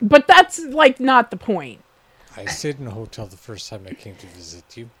loose. But that's, like, not the point. I stayed in a hotel the first time I came to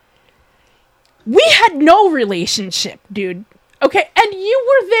visit you. We had no relationship, dude. Okay, and you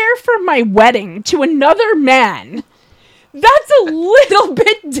were there for my wedding to another man. That's a little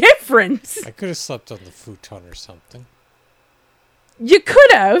bit different. I could have slept on the futon or something. You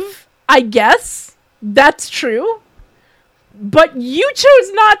could have, I guess. That's true. But you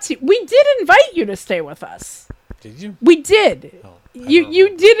chose not to. We did invite you to stay with us. Did you? We did. Oh,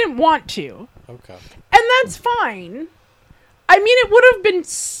 You didn't want to. Okay. And that's fine. I mean, it would have been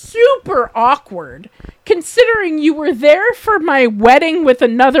super awkward. considering you were there for my wedding with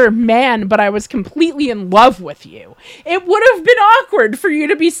another man, but I was completely in love with you, it would have been awkward for you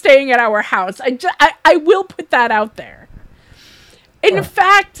to be staying at our house. I will put that out there. In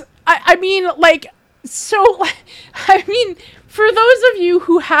fact, I mean, for those of you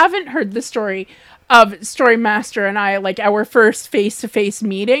who haven't heard the story of Storymaster and I, like our first face-to-face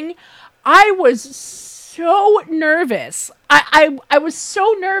meeting, I was so nervous. I was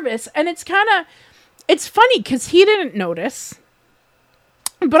so nervous, and it's funny because he didn't notice,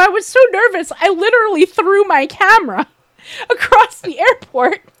 but I was so nervous, I literally threw my camera across the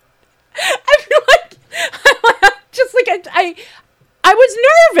airport. I was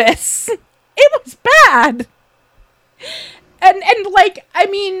nervous. It was bad. And I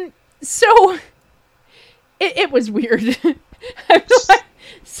mean, so it was weird.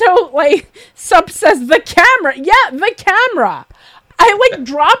 So, Sub says, the camera. Yeah, the camera. I,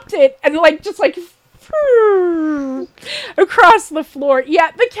 dropped it and, across the floor.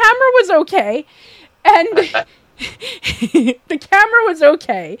 Yeah, the camera was okay. And the camera was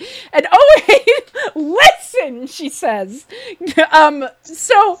okay. And, listen, she says.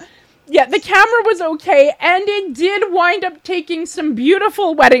 So, yeah, the camera was okay. And it did wind up taking some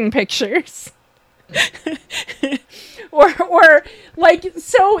beautiful wedding pictures.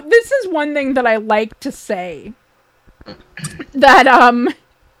 So this is one thing that I like to say, that,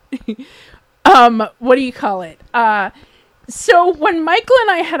 what do you call it? So when Michael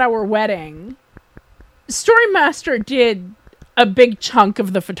and I had our wedding, Storymaster did a big chunk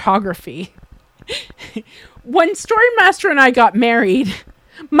of the photography. When Storymaster and I got married,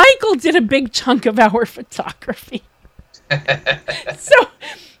 Michael did a big chunk of our photography. So,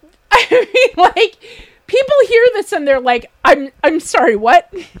 I mean, people hear this and they're like, I'm sorry,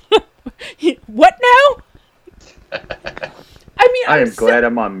 what? What now? I mean, I'm glad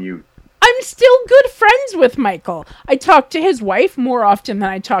I'm on mute. I'm still good friends with Michael. I talk to his wife more often than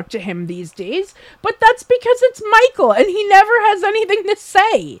I talk to him these days, but that's because it's Michael and he never has anything to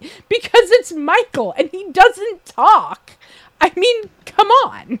say because it's Michael and he doesn't talk. I mean, come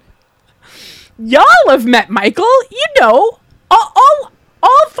on. Y'all have met Michael, you know.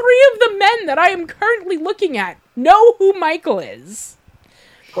 All three of the men that I am currently looking at know who Michael is.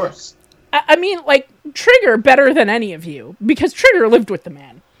 Of course. I mean, Trigger better than any of you, because Trigger lived with the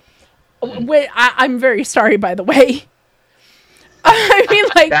man. I'm very sorry, by the way. I mean,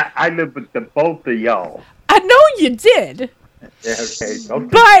 I lived with the both of y'all. I know you did. Yeah,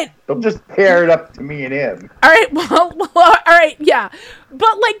 okay. Don't just pair it up to me and him. All right, well, all right, yeah.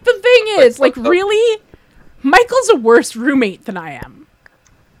 But, the thing is, really, Michael's a worse roommate than I am.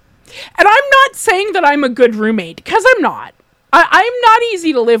 And I'm not saying that I'm a good roommate, because I'm not. I'm not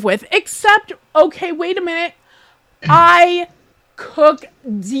easy to live with, except, okay, wait a minute. I cook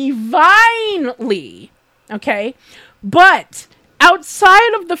divinely, okay? But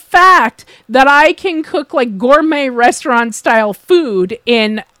outside of the fact that I can cook, gourmet restaurant-style food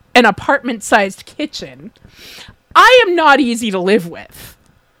in an apartment-sized kitchen, I am not easy to live with.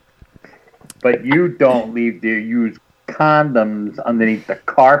 But you don't leave there. Use condoms underneath the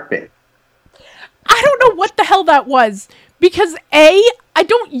carpet. I don't know what the hell that was. Because I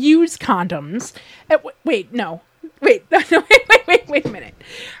don't use condoms. Wait a minute.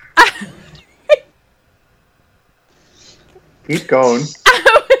 Keep going.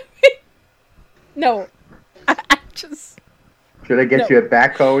 No, I just... Should I get you a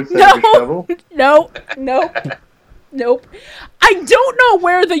backhoe instead of a shovel? Nope. I don't know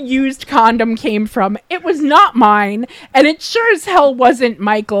where the used condom came from. It was not mine, and it sure as hell wasn't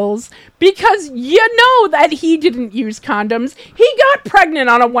Michael's, because you know that he didn't use condoms. He got pregnant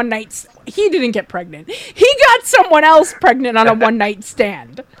on a one-night... He didn't get pregnant. He got someone else pregnant on a one-night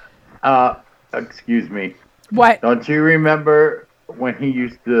stand. Excuse me. What? Don't you remember when he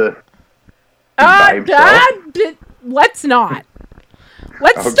used to... Let's not.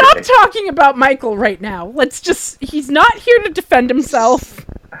 Let's stop talking about Michael right now. He's not here to defend himself.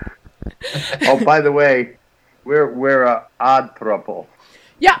 Oh, by the way, we're a odd throuple.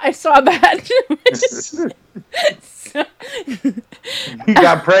 Yeah, I saw that. He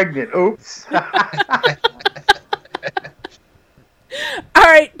got pregnant. Oops. All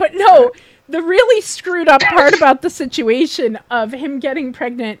right, but no, the really screwed up part about the situation of him getting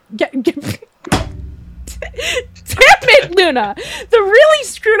pregnant... Damn it, Luna! The really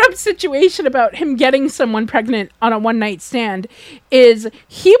screwed up situation about him getting someone pregnant on a one-night stand is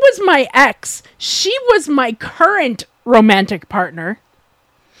he was my ex, she was my current romantic partner,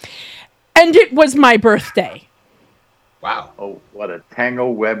 and it was my birthday. Wow. Oh, what a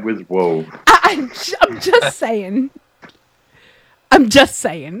tangle web was wove. I'm just saying.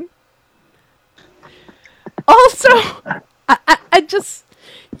 Also, I just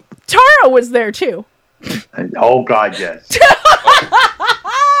Tara was there too. Oh God, yes.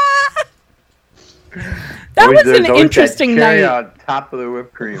 That was There's an always interesting that cherry night. on top of the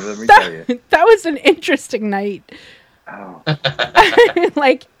whipped cream. Let me tell you. That was an interesting night. Oh.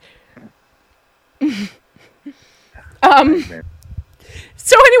 Like,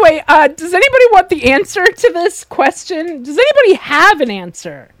 so anyway, does anybody want the answer to this question? Does anybody have an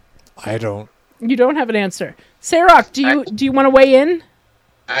answer? I don't. You don't have an answer. Sarok, do you want to weigh in?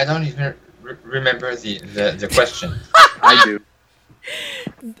 I don't even remember the question. I do.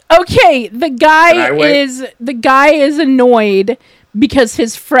 Okay, the guy is annoyed because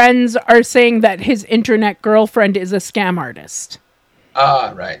his friends are saying that his internet girlfriend is a scam artist.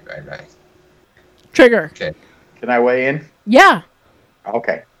 Ah, right. Trigger. Okay. Can I weigh in? Yeah.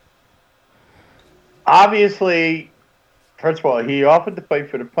 Okay. Obviously, first of all, he offered to pay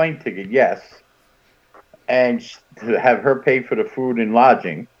for the plane ticket, yes, and to have her pay for the food and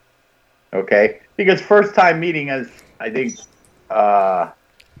lodging. Okay, because first time meeting, as I think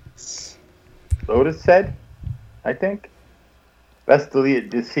Lotus said, I think best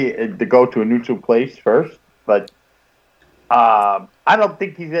to go to a neutral place first. But I don't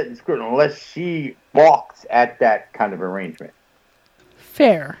think he's getting screwed unless she balks at that kind of arrangement.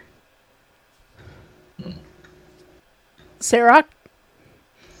 Fair. Sarah?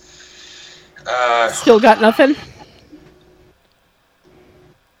 Still got nothing?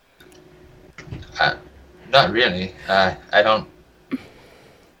 Not really. I don't.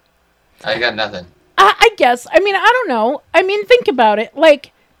 I got nothing. I guess. I mean, I don't know. I mean, think about it.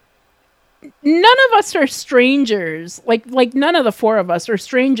 Like, none of us are strangers. Like none of the four of us are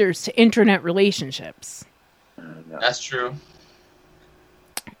strangers to internet relationships. That's true.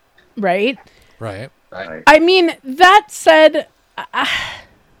 Right? Right. I mean, that said, I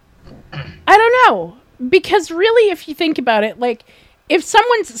don't know. Because really, if you think about it, like, if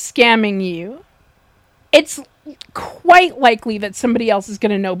someone's scamming you, it's quite likely that somebody else is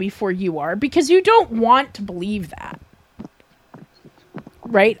going to know before you are, because you don't want to believe that.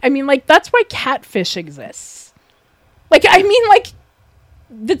 Right? I mean, like, that's why Catfish exists. Like, I mean, like,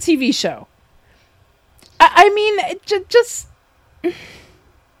 the TV show. I mean, just...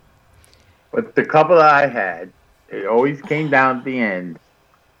 But the couple that I had, it always came down at the end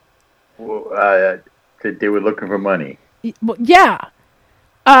that they were looking for money. Yeah.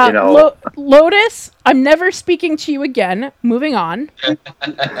 Lotus, I'm never speaking to you again. Moving on.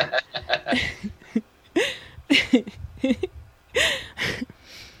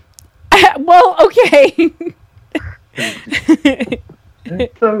 Well, okay.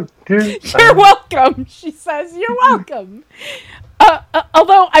 You're welcome, she says. You're welcome.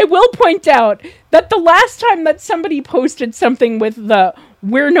 Although I will point out that the last time that somebody posted something with the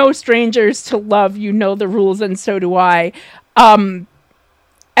 "We're no strangers to love, you know the rules and so do I," and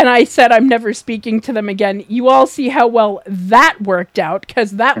I said I'm never speaking to them again, you all see how well that worked out,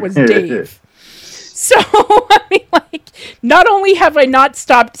 because that was Dave. So, I mean, like, not only have I not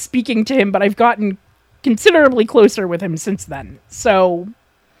stopped speaking to him, but I've gotten considerably closer with him since then. So,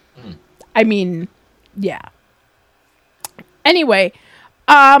 I mean, yeah. Anyway,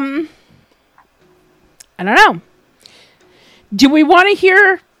 I don't know. Do we want to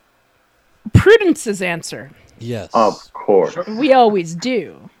hear Prudence's answer? Yes. Of course. We always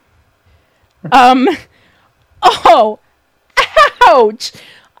do. Oh, ouch.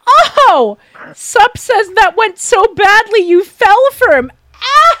 Oh, Sup says that went so badly you fell for him.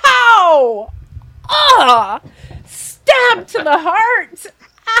 Ow! Ah! Stab to the heart.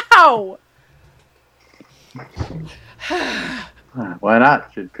 Ow! Why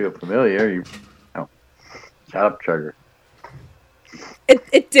not? Should feel familiar. Shut up, Trigger.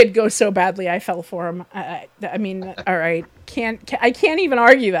 It did go so badly I fell for him. I mean, all right. I can't even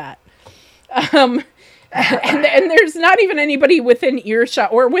argue that. And there's not even anybody within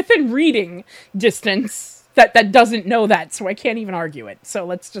earshot or within reading distance that doesn't know that, so I can't even argue it. So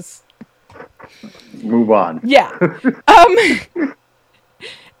let's just move on. Yeah.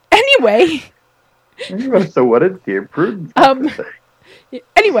 Anyway. So what is Dear Prudence?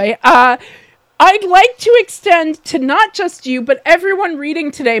 Anyway, I'd like to extend to not just you, but everyone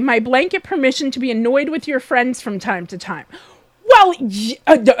reading today, my blanket permission to be annoyed with your friends from time to time. Well,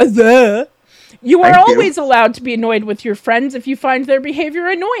 you are always allowed to be annoyed with your friends if you find their behavior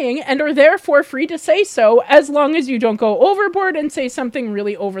annoying and are therefore free to say so, as long as you don't go overboard and say something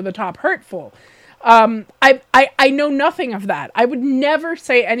really over-the-top hurtful. I know nothing of that. I would never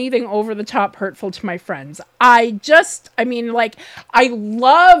say anything over-the-top hurtful to my friends. I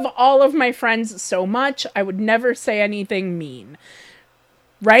love all of my friends so much, I would never say anything mean.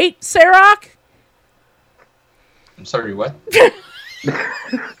 Right, Sarok? I'm sorry, what?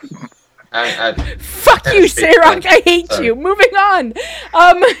 Fuck you, Sarok. I hate you. Moving on.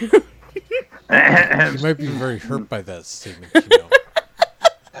 You might be very hurt by that statement, you know.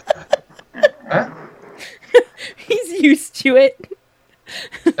 Huh? He's used to it.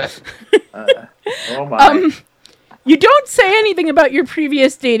 Oh my. You don't say anything about your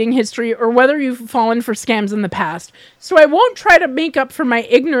previous dating history or whether you've fallen for scams in the past, so I won't try to make up for my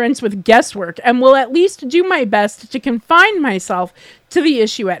ignorance with guesswork and will at least do my best to confine myself to the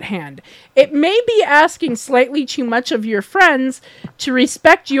issue at hand. It may be asking slightly too much of your friends to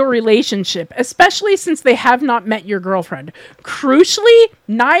respect your relationship, especially since they have not met your girlfriend. Crucially,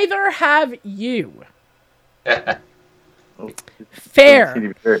 neither have you.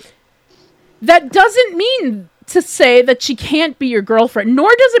 Fair. That doesn't mean to say that she can't be your girlfriend, nor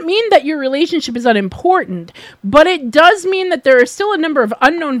does it mean that your relationship is unimportant, but it does mean that there are still a number of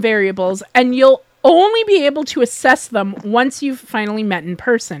unknown variables, and you'll only be able to assess them once you've finally met in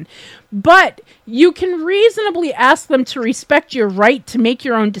person. But you can reasonably ask them to respect your right to make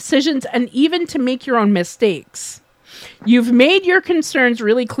your own decisions and even to make your own mistakes. You've made your concerns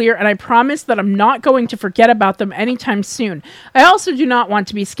really clear, and I promise that I'm not going to forget about them anytime soon. I also do not want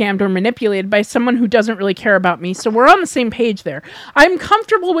to be scammed or manipulated by someone who doesn't really care about me, so we're on the same page there. I'm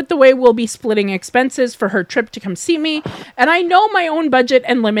comfortable with the way we'll be splitting expenses for her trip to come see me, and I know my own budget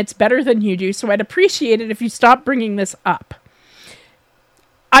and limits better than you do, so I'd appreciate it if you stop bringing this up.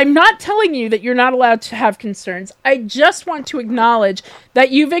 I'm not telling you that you're not allowed to have concerns. I just want to acknowledge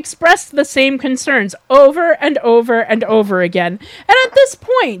that you've expressed the same concerns over and over and over again. And at this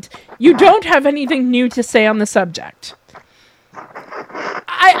point, you don't have anything new to say on the subject.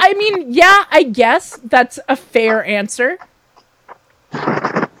 I mean, yeah, I guess that's a fair answer.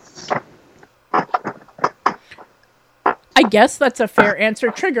 I guess that's a fair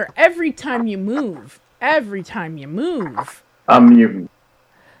answer. Trigger, every time you move. You.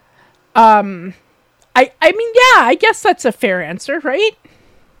 I mean, yeah, I guess that's a fair answer, right?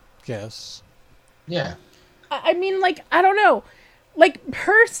 Yes. Yeah. I mean, like, I don't know. Like,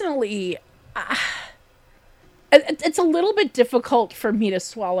 personally, it's a little bit difficult for me to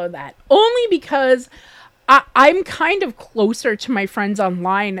swallow that. Only because I'm kind of closer to my friends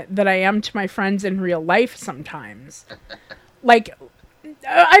online than I am to my friends in real life sometimes. Like,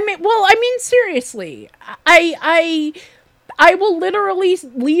 I mean, seriously. I will literally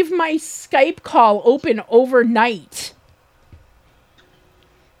leave my Skype call open overnight.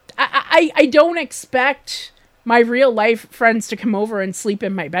 I don't expect my real life friends to come over and sleep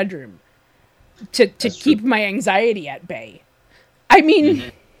in my bedroom to keep my anxiety at bay. I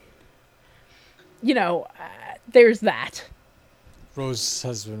mean, you know, there's that. Rose's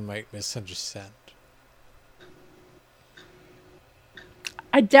husband might misunderstand.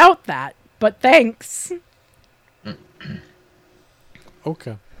 I doubt that, but thanks.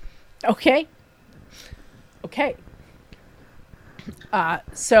 Okay.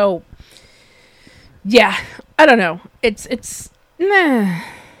 So, yeah, I don't know. It's nah.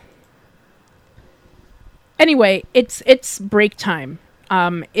 Anyway, it's break time.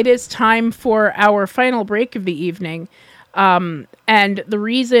 It is time for our final break of the evening. And the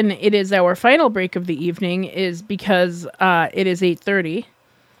reason it is our final break of the evening is because it is 8:30.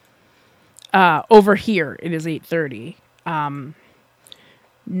 Over here, it is 8:30.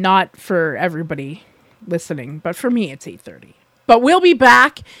 Not for everybody listening, but for me, it's 8:30. But we'll be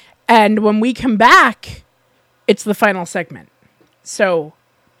back, and when we come back, it's the final segment. So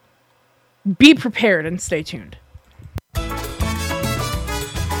be prepared and stay tuned.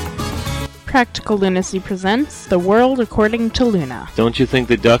 Practical Lunacy presents The World According to Luna. Don't you think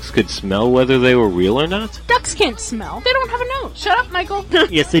the ducks could smell whether they were real or not? Ducks can't smell. They don't have a nose. Shut up, Michael.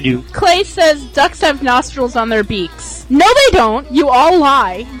 Yes, they do. Clay says ducks have nostrils on their beaks. No, they don't. You all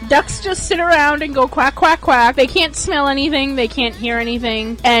lie. Ducks just sit around and go quack, quack, quack. They can't smell anything. They can't hear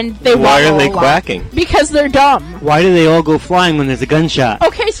anything. And they Why wobble are they a lot. quacking? Because they're dumb. Why do they all go flying when there's a gunshot?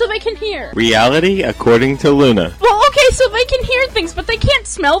 Okay, so they can hear. Reality according to Luna. Well, okay, so they can hear things, but they can't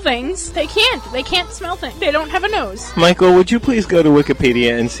smell things. They can't smell things. They don't have a nose. Michael, would you please go to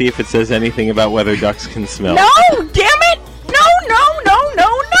Wikipedia and see if it says anything about whether ducks can smell? No, damn it! No!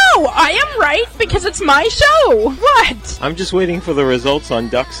 I am right, because it's my show. What? I'm just waiting for the results on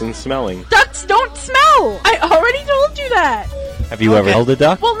ducks and smelling. Ducks don't smell. I already told you that. Have you ever held a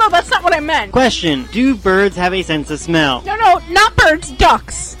duck? Well, no, that's not what I meant. Question: do birds have a sense of smell? No, not birds,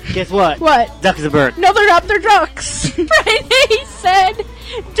 ducks. Guess what? What? Duck is a bird. No, they're not, they're ducks. Renee said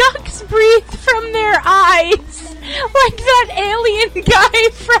ducks breathe from their eyes. Like that alien guy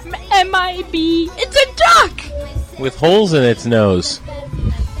from MIB. It's a duck! With holes in its nose.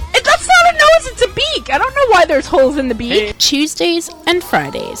 That's not a nose, it's a beak. I don't know why there's holes in the beak. Tuesdays and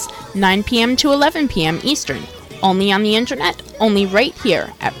Fridays, 9 p.m. to 11 p.m. Eastern. Only on the internet, only right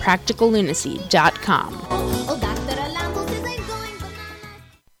here at practicallunacy.com.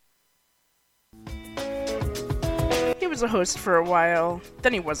 He was a host for a while,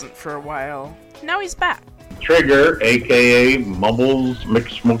 then he wasn't for a while. Now he's back. Trigger, aka Mumbles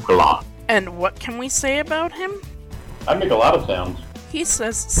McSmoke-a-Lot. And what can we say about him? I make a lot of sounds. He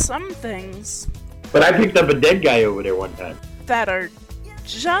says some things But I picked up a dead guy over there one time. that are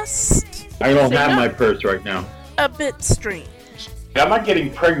just I don't have my purse right now. a bit strange. I'm not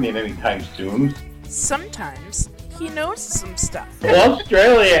getting pregnant anytime soon. Sometimes he knows some stuff. Well,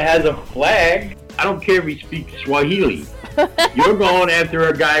 Australia has a flag. I don't care if he speaks Swahili. You're going after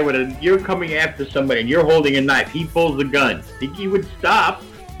a guy you're coming after somebody and you're holding a knife. He pulls a gun. Think he would stop?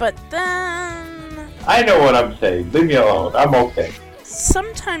 But then I know what I'm saying. Leave me alone. I'm okay.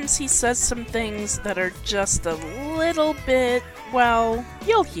 sometimes he says some things that are just a little bit, well,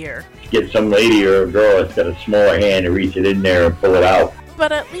 you'll hear. Get some lady or a girl that's got a smaller hand to reach it in there and pull it out.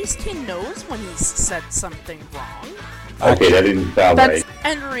 But at least he knows when he's said something wrong. Okay, that didn't sound right.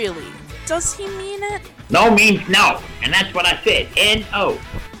 And really, does he mean it? No means no, and that's what I said. N-O.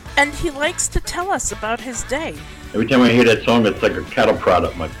 And he likes to tell us about his day. Every time I hear that song, it's like a cattle prod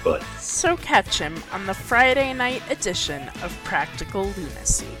up my butt. So catch him on the Friday night edition of Practical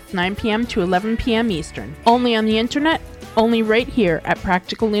Lunacy. 9 p.m. to 11 p.m. Eastern. Only on the internet, only right here at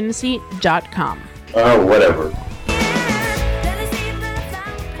practicallunacy.com. Oh, whatever.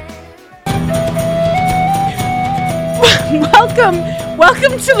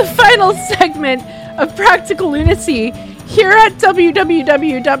 Welcome to the final segment of Practical Lunacy here at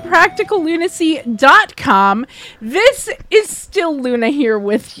www.practicallunacy.com. This is still Luna here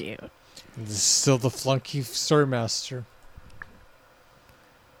with you. This is still the Flunky Storymaster.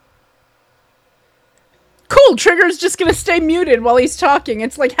 Cool, Trigger's just gonna stay muted while he's talking.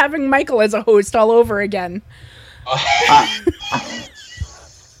 It's like having Michael as a host all over again.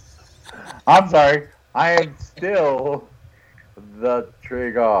 I'm sorry. I am still the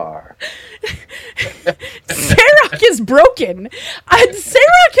Trigger. Sarok is broken.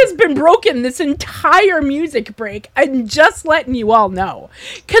 Sarok has been broken this entire music break. I'm just letting you all know.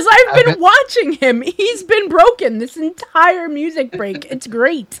 Because I've been watching him. He's been broken this entire music break. It's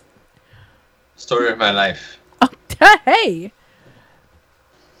great. Story of my life. Oh, hey.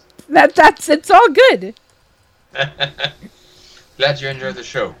 It's all good. Glad you enjoyed the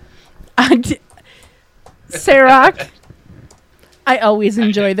show. Sarok, I always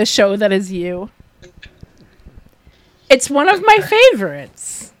enjoy the show that is you. It's one of my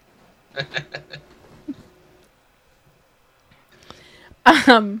favorites.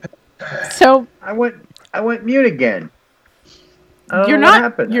 So I went mute again. You're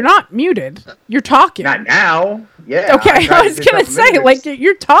not muted. You're talking. Not now. Yeah. Okay, I was gonna say, like,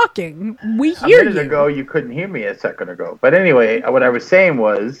 you're talking. We hear a minute ago, you couldn't hear me a second ago. But anyway, what I was saying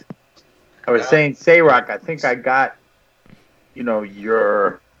was, Sarok, I think I got,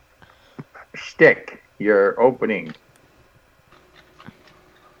 your shtick, your opening.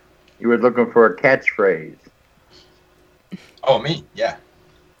 You were looking for a catchphrase. Oh, me? Yeah.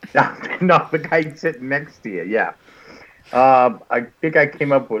 No, the guy sitting next to you. Yeah. I think I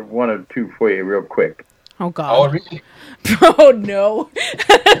came up with one or two for you real quick. Oh, God. Oh, really? Oh, no.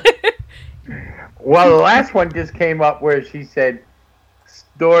 Well, the last one just came up where she said,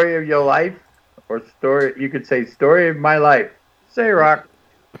 story of your life, or story, you could say story of my life, Sarok,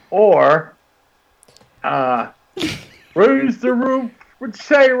 or raise the roof with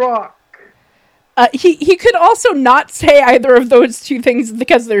Sarok. He could also not say either of those two things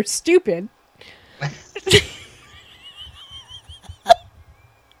because they're stupid.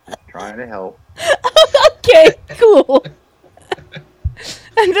 Trying to help. Okay, cool.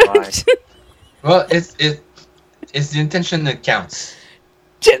 Well, it's the intention that counts.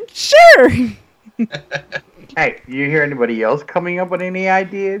 Sure. Hey, do you hear anybody else coming up with any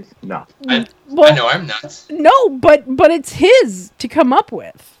ideas? No. I know I'm nuts. No, but it's his to come up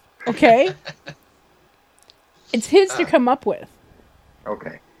with. Okay? It's his to come up with.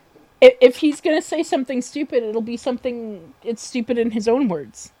 Okay. If he's going to say something stupid, it'll be something it's stupid in his own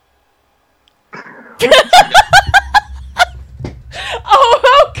words.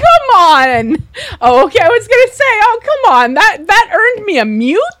 Oh, come on. Oh, okay, I was going to say, oh, come on. That earned me a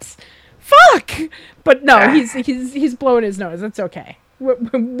mute? Fuck. But no, he's blowing his nose. That's okay. We'll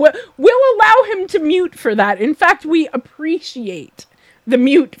allow him to mute for that. In fact, we appreciate the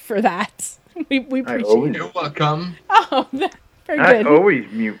mute for that. We appreciate it. You're welcome. Oh, very I good.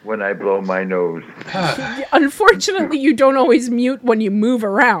 always mute when I blow my nose. Unfortunately, you don't always mute when you move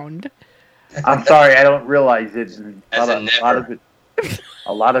around. I'm sorry, I don't realize it. As A in lot of never.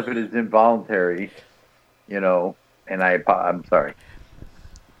 a lot of it is involuntary, and I'm sorry.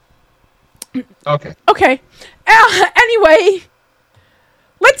 Okay. Okay. Anyway,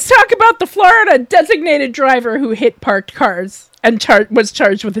 let's talk about the Florida designated driver who hit parked cars and was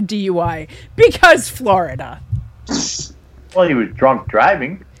charged with a DUI. Because Florida. Well, he was drunk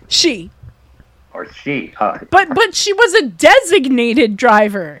driving. She. Or she. But she was a designated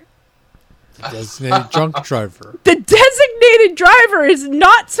driver. Designated drunk driver. The designated driver is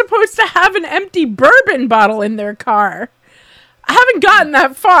not supposed to have an empty bourbon bottle in their car. I haven't gotten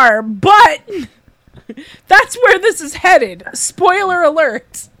that far, but that's where this is headed. Spoiler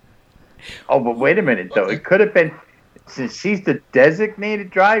alert. Oh, but wait a minute, though. It could have been, since she's the designated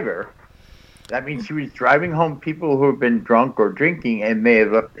driver, that means she was driving home people who have been drunk or drinking and may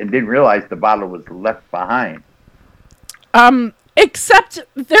have left and didn't realize the bottle was left behind. Except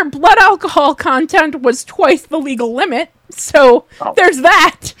their blood alcohol content was twice the legal limit, so there's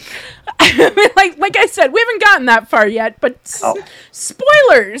that. like I said, we haven't gotten that far yet, but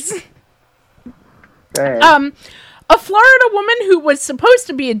spoilers. A Florida woman who was supposed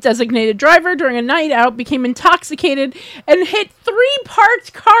to be a designated driver during a night out became intoxicated and hit 3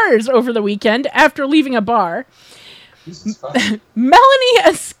 parked cars over the weekend after leaving a bar. Melanie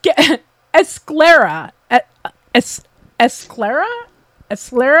Esclera?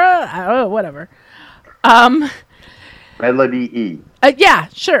 Oh, whatever. Melody E. Yeah,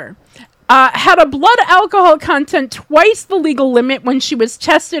 sure. Had a blood alcohol content twice the legal limit when she was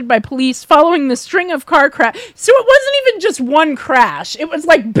tested by police following the string of car crash. So it wasn't even just one crash. It was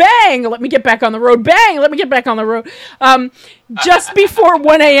like, bang, let me get back on the road. Bang, let me get back on the road. Just before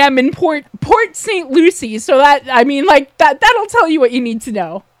 1 a.m. in Port St. Lucie. So that'll tell you what you need to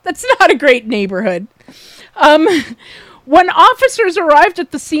know. That's not a great neighborhood. When officers arrived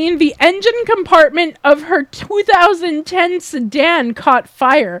at the scene, the engine compartment of her 2010 sedan caught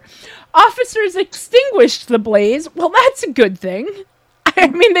fire. Officers extinguished the blaze. Well, that's a good thing. I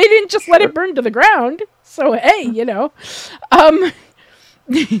mean, they didn't just let it burn to the ground. So, hey,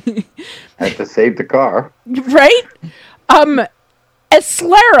 Had to save the car. Right?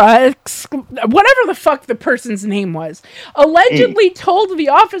 Esclera, whatever the fuck the person's name was, allegedly told the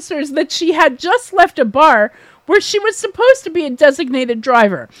officers that she had just left a bar where she was supposed to be a designated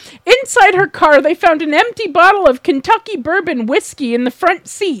driver. Inside her car, they found an empty bottle of Kentucky bourbon whiskey in the front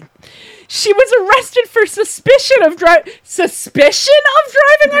seat. She was arrested for suspicion of driving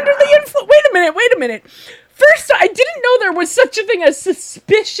under the influence. Wait a minute. First, I didn't know there was such a thing as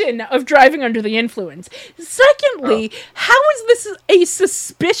suspicion of driving under the influence. Secondly, how is this a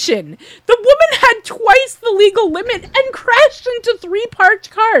suspicion? The woman had twice the legal limit and crashed into 3 parked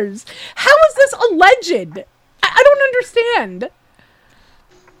cars. How is this alleged? I don't understand.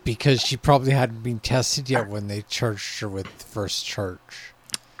 Because she probably hadn't been tested yet when they charged her with the first charge.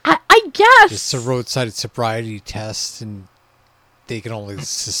 I guess. It's a roadside sobriety test, and they can only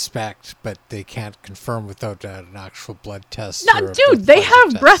suspect, but they can't confirm without an actual blood test. No, dude, they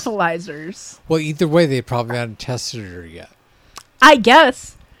have breathalyzers. Well, either way, they probably hadn't tested her yet. I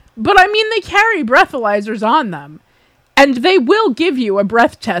guess. But I mean, they carry breathalyzers on them. And they will give you a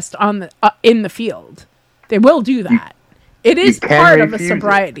breath test in the field. They will do that. It is part of a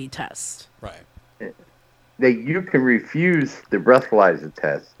sobriety test. Right. You can refuse the breathalyzer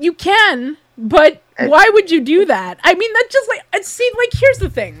test. You can, but why would you do that? I mean, that's just here's the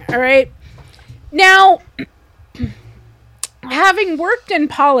thing, all right? Now, having worked in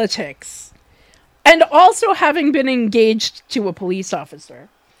politics and also having been engaged to a police officer,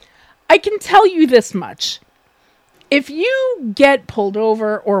 I can tell you this much. If you get pulled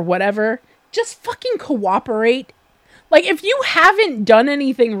over or whatever, just fucking cooperate. Like, if you haven't done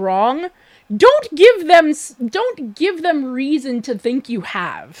anything wrong, don't give them reason to think you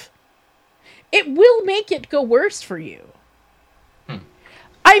have. It will make it go worse for you.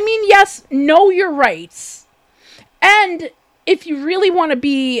 I mean, yes, know your rights. And if you really want to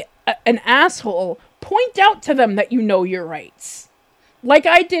be an asshole, point out to them that you know your rights. Like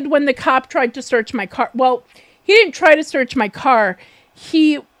I did when the cop tried to search my car. Well, he didn't try to search my car.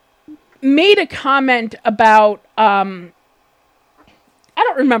 He made a comment about, I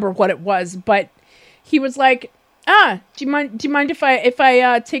don't remember what it was, but he was like, do you mind if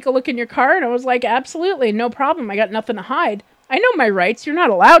I take a look in your car? And I was like, absolutely, no problem. I got nothing to hide. I know my rights. You're not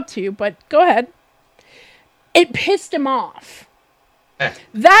allowed to, but go ahead. It pissed him off.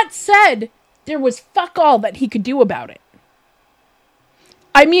 That said, there was fuck all that he could do about it.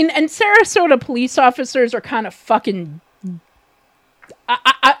 I mean, and Sarasota police officers are kind of fucking...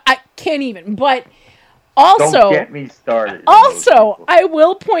 I can't even, but Also, don't get me started. Also, I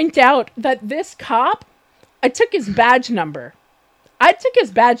will point out that this cop, I took his badge number.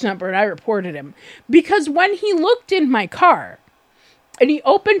 And I reported him. Because when he looked in my car, and he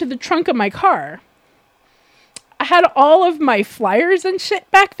opened the trunk of my car, I had all of my flyers and shit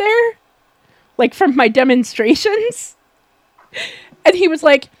back there. Like, from my demonstrations. And he was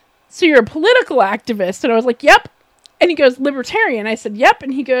like, so you're a political activist? And I was like, yep. And he goes, libertarian. I said, yep.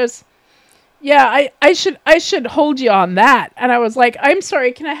 And he goes, yeah, I should hold you on that. And I was like, I'm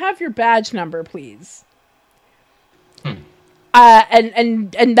sorry, can I have your badge number, please?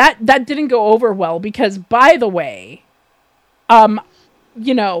 And that didn't go over well because, by the way,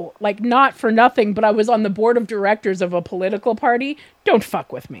 you know, like, not for nothing, but I was on the board of directors of a political party. Don't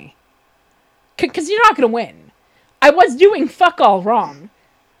fuck with me. Because you're not going to win. I was doing fuck all wrong.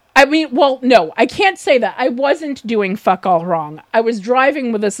 I mean, well, no, I can't say that. I wasn't doing fuck all wrong. I was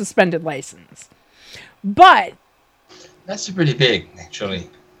driving with a suspended license. But... That's pretty big, actually.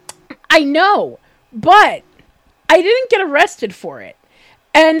 I know, but I didn't get arrested for it.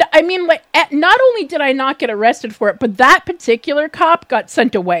 And, I mean, like, not only did I not get arrested for it, but that particular cop got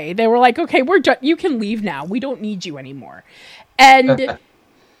sent away. They were like, okay, we're done. You can leave now. We don't need you anymore. And...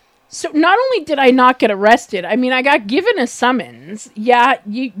 So not only did I not get arrested, I mean, I got given a summons. Yeah,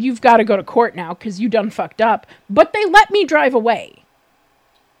 you've got to go to court now because you done fucked up. But they let me drive away.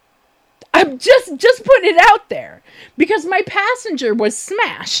 I'm just putting it out there. Because my passenger was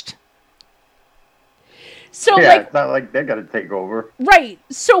smashed. So, yeah, like, it's not like they're going to take over. Right.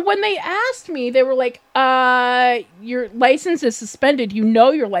 So when they asked me, they were like, your license is suspended. You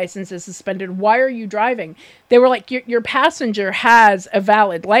know your license is suspended. Why are you driving? They were like, your passenger has a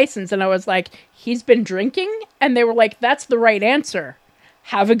valid license. And I was like, he's been drinking? And they were like, that's the right answer.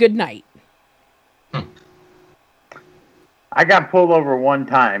 Have a good night. I got pulled over one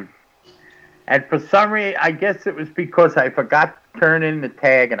time. And for some reason, I guess it was because I forgot to turn in the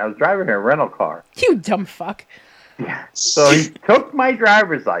tag, and I was driving a rental car. You dumb fuck. Yeah. So he took my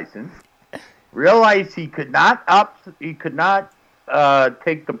driver's license, realized he could not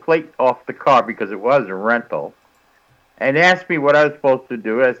take the plate off the car because it was a rental, and asked me what I was supposed to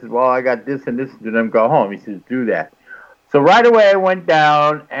do. I said, well, I got this and this to do, then go home. He says, do that. So right away I went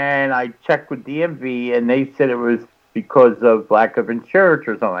down, and I checked with DMV, and they said it was because of lack of insurance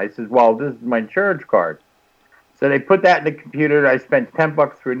or something. I said, well, this is my insurance card. So they put that in the computer. I spent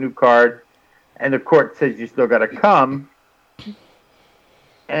 $10 for a new card, and the court says you still got to come.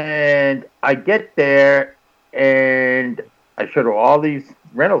 And I get there, and I showed her all these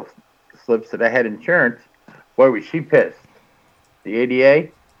rental slips that I had insurance. Boy, was she pissed. The ADA,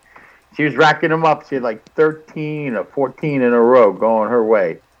 she was racking them up. She had like 13 or 14 in a row going her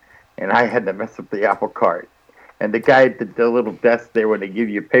way, and I had to mess up the Apple Card. And the guy at the little desk there, when they give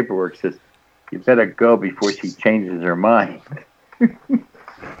you paperwork, says, you better go before she changes her mind.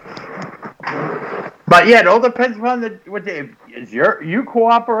 But yeah, it all depends upon you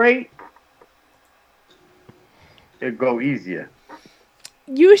cooperate, it'll go easier.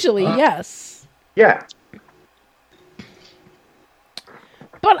 Usually, yes. Yeah.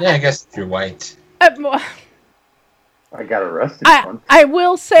 But yeah, I guess if you're white. I got arrested once. I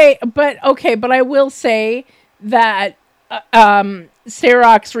will say that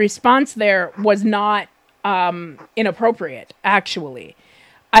Sarok's response there was not inappropriate, actually.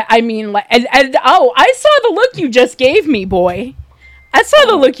 I mean, like, and I saw the look you just gave me, boy. I saw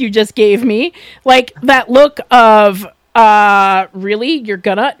the look you just gave me. Like, that look of, really? You're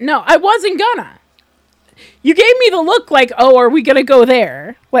gonna? No, I wasn't gonna. You gave me the look like, oh, are we gonna go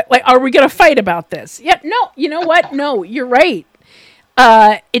there? Like, are we gonna fight about this? Yeah, no, you know what? No, you're right.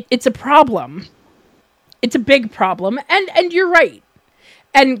 It's a problem. It's a big problem, and you're right.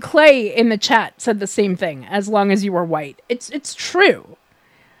 And Clay in the chat said the same thing. As long as you were white, it's true.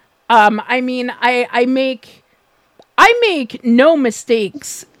 I mean, I make no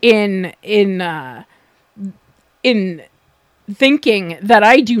mistakes in thinking that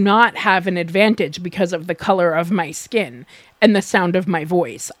I do not have an advantage because of the color of my skin and the sound of my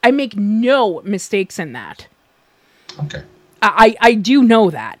voice. I make no mistakes in that. Okay. I do know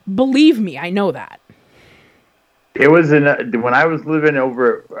that. Believe me, I know that. It was when I was living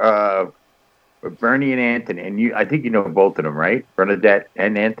over with Bernie and Anthony, and I think you know both of them, right? Bernadette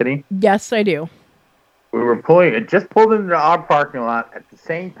and Anthony? Yes, I do. We were just pulled into our parking lot at the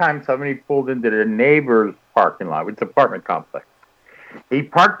same time somebody pulled into their neighbor's parking lot. It's an apartment complex. He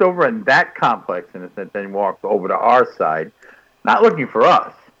parked over in that complex and then walked over to our side, not looking for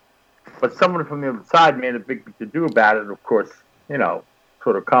us. But someone from the other side made a big to-do about it, of course,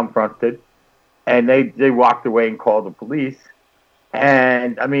 sort of confronted. And they walked away and called the police.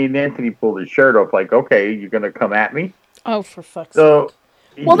 And I mean, Anthony pulled his shirt off, like, okay, you're gonna come at me. Oh, for fuck's sake!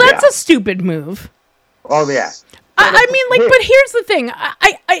 Well, that's a stupid move. Oh yeah. I mean, like, but here's the thing.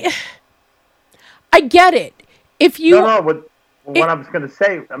 I get it. If you what I was gonna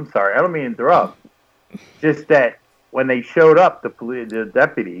say, I'm sorry, I don't mean to interrupt. Just that when they showed up, the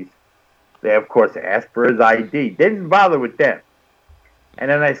deputies, they of course asked for his ID. Didn't bother with them.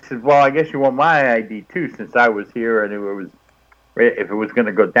 And then I said, well, I guess you want my ID too, since I was here, and if it was going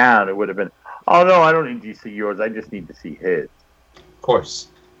to go down, it would have been, oh no, I don't need to see yours. I just need to see his. Of course.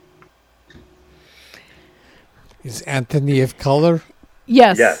 Is Anthony of color?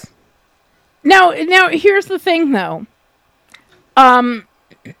 Yes. Yes. Now, here's the thing, though. I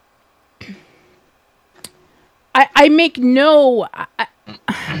make no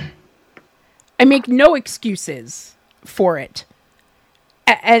excuses for it,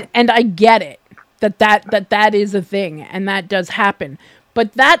 and I get it that is a thing, and that does happen.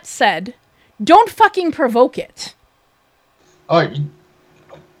 But that said, don't fucking provoke it. Oh,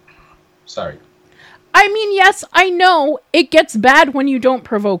 sorry. I mean, yes, I know it gets bad when you don't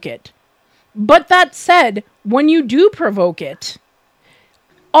provoke it. But that said, when you do provoke it,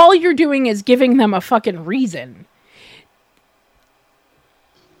 all you're doing is giving them a fucking reason.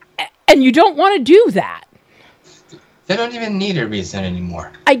 And you don't want to do that. They don't even need a reason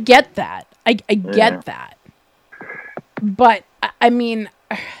anymore. I get that. I get that. But, I mean,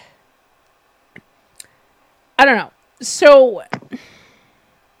 I don't know. So,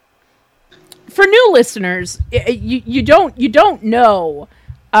 for new listeners, you don't know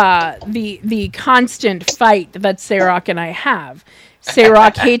the constant fight that Sayrock and I have.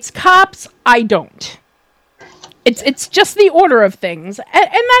 Sayrock hates cops. I don't. It's just the order of things, and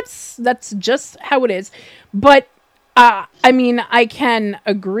that's just how it is. But I mean, I can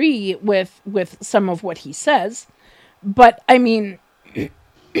agree with some of what he says. But I mean,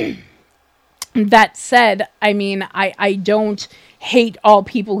 that said, I mean, I don't hate all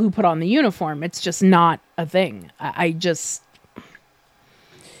people who put on the uniform. It's just not a thing.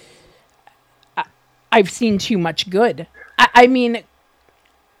 I've seen too much good. I mean,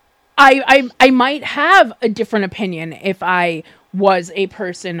 I might have a different opinion if I was a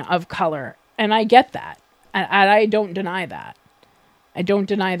person of color, and I get that. And I don't deny that. I don't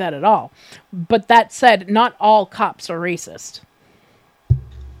deny that at all. But that said, not all cops are racist.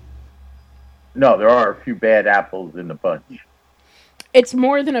 No, there are a few bad apples in the bunch. It's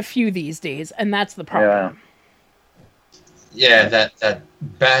more than a few these days, and that's the problem. Yeah, that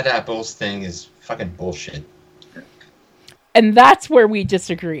bad apples thing is fucking bullshit. And that's where we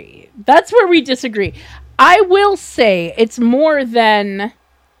disagree. I will say it's more than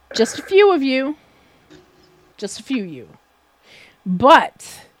just a few of you.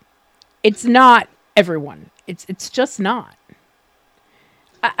 But it's not everyone. It's just not.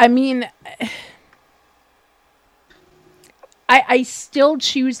 I mean, I still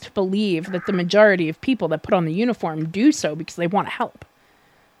choose to believe that the majority of people that put on the uniform do so because they want to help.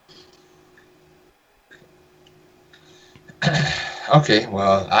 Okay,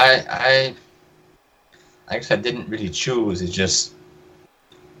 well, I guess I didn't really choose. It just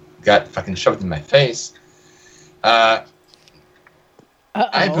got fucking shoved in my face. I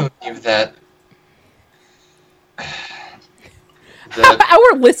believe that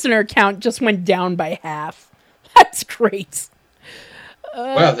our listener count just went down by half. That's great.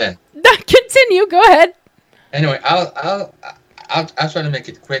 Well then, continue. Go ahead. Anyway, I'll try to make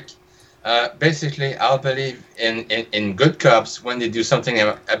it quick. Basically, I'll believe in good cops when they do something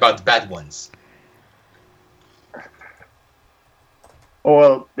about bad ones.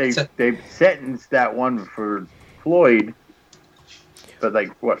 Well, they've sentenced that one for Floyd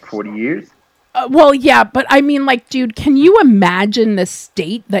for 40 years? Well, yeah, but I mean, dude, can you imagine the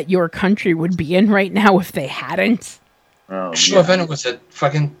state that your country would be in right now if they hadn't? Oh, Chauvin was a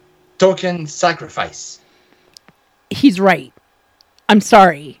fucking token sacrifice. He's right. I'm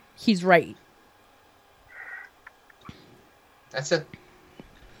sorry. He's right. That's it.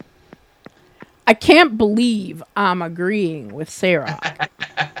 I can't believe I'm agreeing with Sayrock.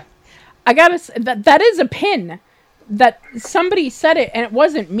 I gotta say, that is a pin. That somebody said it, and it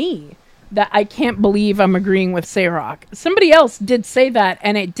wasn't me. That I can't believe I'm agreeing with Sayrock. Somebody else did say that,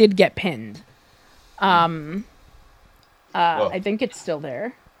 and it did get pinned. I think it's still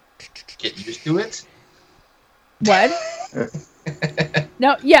there. Get used to it. What?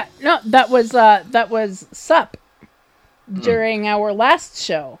 No, that was Sup during our last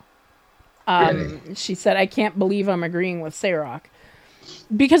show. Really? She said, I can't believe I'm agreeing with Sayrock.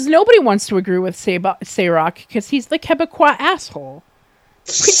 Because nobody wants to agree with Sayrock because he's the Quebecois asshole.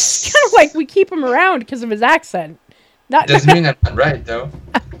 We just kind of we keep him around because of his accent. Doesn't mean I'm not right, though.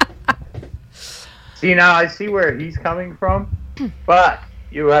 See, now I see where he's coming from, but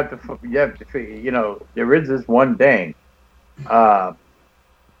you have to, there is this one thing.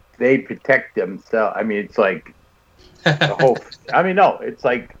 They protect themselves. I mean, it's like the whole. I mean, no, it's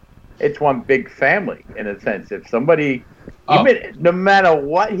like it's one big family in a sense. If somebody, even no matter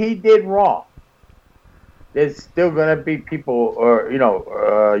what he did wrong, there's still gonna be people, or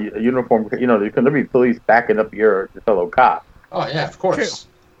uniform. There's gonna be police backing up your fellow cop. Oh yeah, of course.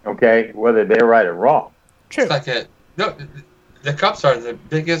 True. Okay, whether they're right or wrong. True. It's like the cops are the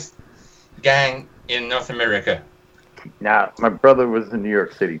biggest gang in North America. Now, my brother was a New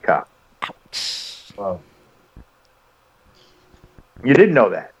York City cop. Wow. You didn't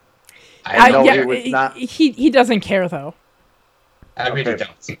know that. I know it was not. He doesn't care though. I really don't.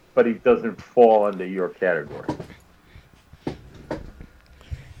 But he doesn't fall under your category.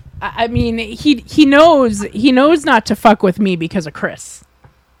 I mean, he knows not to fuck with me because of Chris.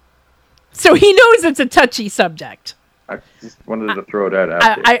 So he knows it's a touchy subject. I just wanted to throw that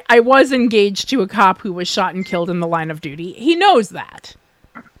out there. I was engaged to a cop who was shot and killed in the line of duty. He knows that.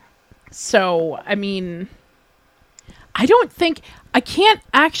 So, I mean, I can't think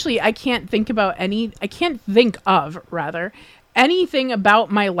of anything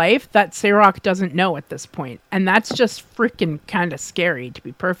about my life that Sarok doesn't know at this point. And that's just freaking kind of scary, to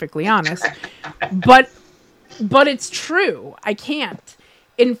be perfectly honest. But it's true. I can't.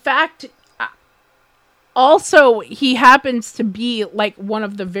 In fact, also, he happens to be like one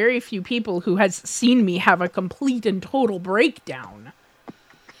of the very few people who has seen me have a complete and total breakdown.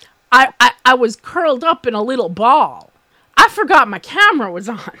 I was curled up in a little ball. I forgot my camera was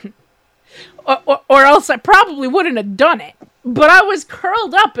on. Or else I probably wouldn't have done it. But I was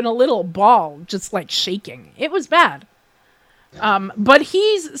curled up in a little ball, just like shaking. It was bad. But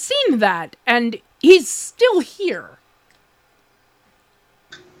he's seen that, and he's still here.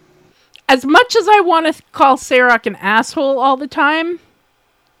 As much as I want to call Sarok an asshole all the time,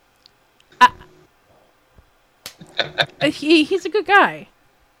 he's a good guy.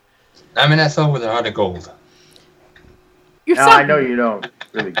 I'm an asshole with a heart of gold. Now, I know you don't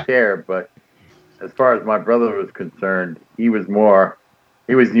really care, but as far as my brother was concerned, he was New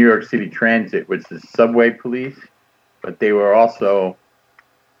York City Transit, which is subway police, but they were also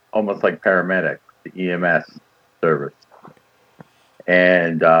almost like paramedics, the EMS service.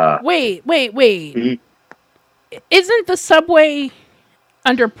 And wait. Isn't the subway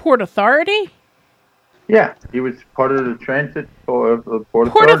under Port Authority? Yeah, he was part of the transit for Port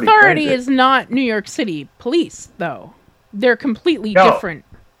Authority. Port Authority transit. is not New York City police, though. They're completely different.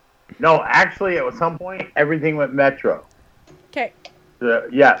 No, actually, at some point, everything went Metro. Okay.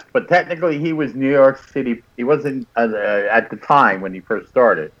 Yes, but technically, he was New York City. He wasn't at the time when he first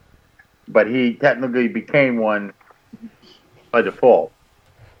started, but he technically became one by default.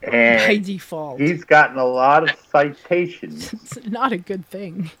 And by default. He's gotten a lot of citations. It's not a good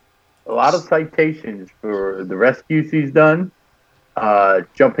thing. A lot of citations for the rescues he's done,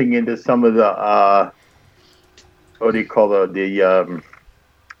 jumping into some of the, what do you call the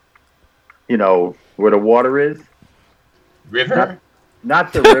where the water is? River?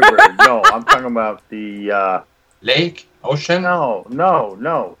 Not the river. No, I'm talking about the... lake? Ocean? No.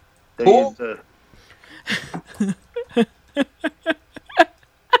 Pool?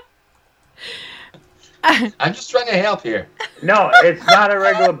 I'm just trying to help here. No, it's not a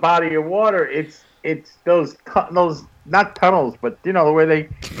regular body of water. It's those not tunnels, but the way they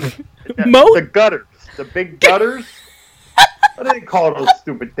the gutters, the big gutters. What do they call those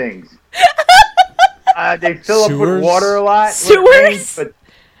stupid things? They fill up with water a lot. Sewers.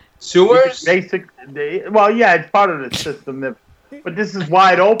 Sewers. It's part of the system. But this is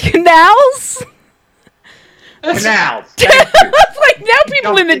wide open. Canals. Canals. It's like now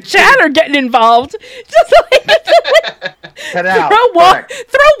people in the chat are getting involved. Just like Canals. Throw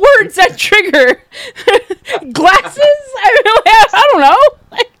words that trigger. Glasses? I don't know.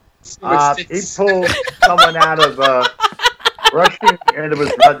 He pulled someone out of rushing, and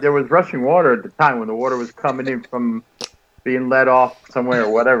there was rushing water at the time when the water was coming in from being let off somewhere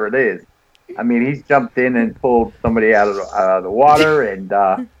or whatever it is. I mean, he's jumped in and pulled somebody out of the water, and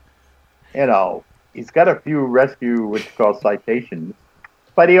he's got a few rescue, which you call citations,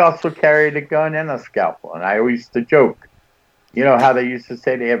 but he also carried a gun and a scalpel. And I always used to joke, how they used to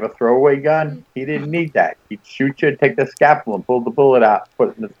say they have a throwaway gun? He didn't need that. He'd shoot you, take the scalpel, and pull the bullet out, put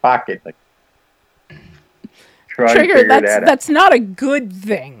it in his pocket. Trigger, that's not a good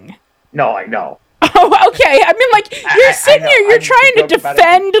thing. No, I know. Oh, okay. I mean, you're sitting here, you're trying to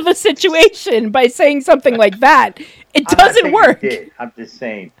defend the situation by saying something like that. It doesn't work. I'm just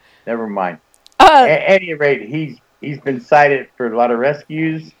saying. Never mind. At any rate, he's he's been cited for a lot of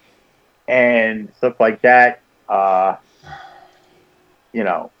rescues and stuff like that. You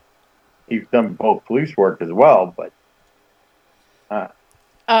know, he's done both police work as well, but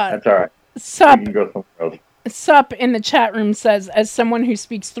that's all right. Sup, You can go somewhere else. Sup in the chat room says, as someone who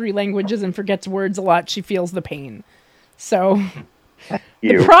speaks 3 languages and forgets words a lot, she feels the pain. So,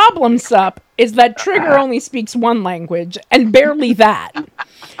 the problem, Sup, is that Trigger only speaks 1 language, and barely that.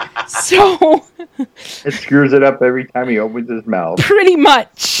 So... It screws it up every time he opens his mouth. Pretty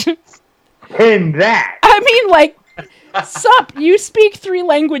much. And that! I mean, like, Sup, you speak 3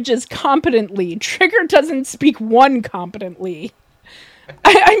 languages competently. Trigger doesn't speak 1 competently.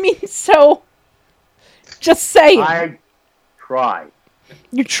 I mean, so... Just saying. I try.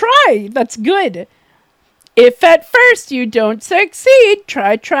 You try. That's good. If at first you don't succeed,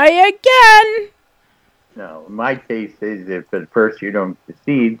 try again. No, my case is if at first you don't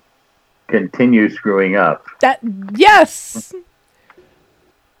succeed, continue screwing up. Yes.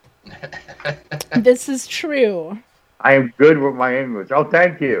 This is true. I am good with my English. Oh,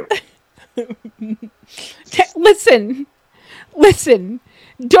 thank you. Listen.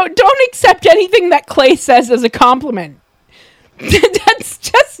 Don't accept anything that Clay says as a compliment. That's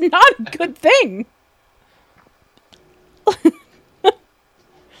just not a good thing.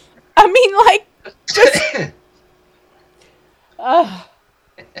 I mean, like, just... I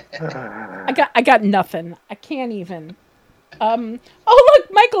got nothing. I can't even. Oh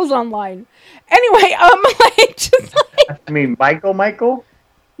look, Michael's online. Anyway, like, just like... I mean, Michael?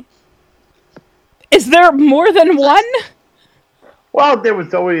 Is there more than one? Well, there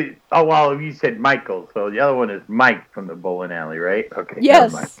was always... Oh, well, you said Michael, so the other one is Mike from the bowling alley, right? Okay.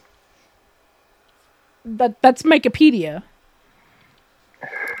 Yes. That's Wikipedia.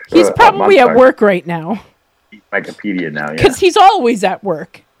 He's probably at work right now. He's Wikipedia now, yeah. Because he's always at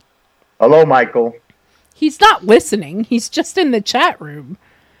work. Hello, Michael. He's not listening. He's just in the chat room.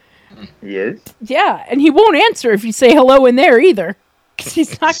 He is? Yeah, and he won't answer if you say hello in there either. Because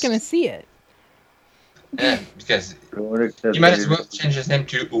he's not going to see it. Yeah, because you might as well change his name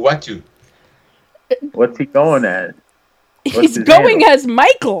to Uatu. What's he going as? He's going as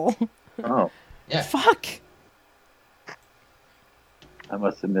Michael. Oh. Yeah. Fuck. I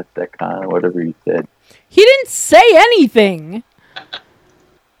must have missed that kind of whatever he said. He didn't say anything.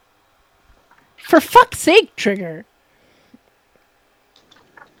 For fuck's sake, Trigger.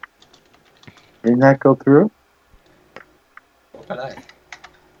 Didn't that go through?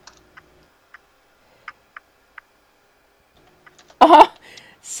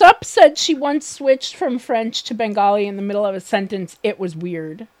 Sup said she once switched from French to Bengali in the middle of a sentence. It was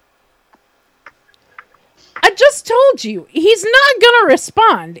weird. I just told you, he's not gonna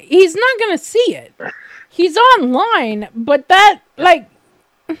respond. He's not gonna see it. He's online, but that, like...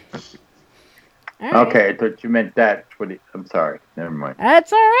 Right. Okay, I thought you meant that. I'm sorry. Never mind.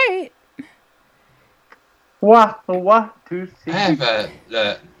 That's alright. What? I have a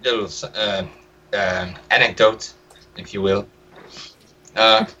little anecdote, if you will.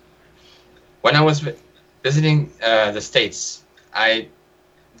 When I was visiting the States, I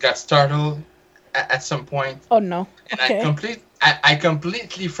got startled at some point. Oh no! And okay. I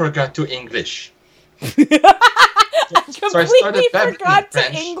completely forgot to English. So I forgot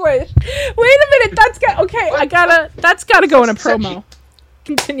to English. Wait a minute, that's gotta go in a promo.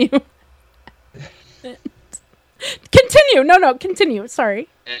 Continue. Continue. No, continue. Sorry.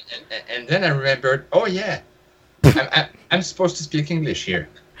 And then I remembered. Oh yeah, I'm supposed to speak English here.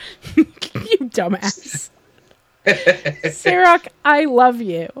 You dumbass. Sarok, I love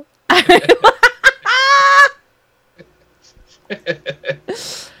you. I'm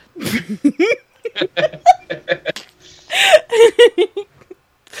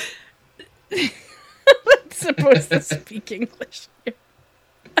supposed to speak English here.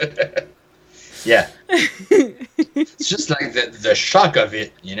 Yeah. It's just like the shock of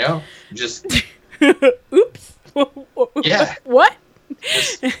it, you know? Just... Oops. Yeah. What?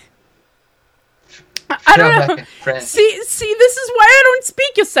 I don't know. See, this is why I don't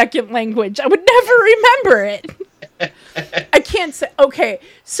speak a second language. I would never remember it. I can't say... Okay,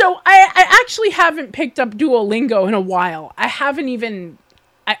 so I actually haven't picked up Duolingo in a while. I haven't even...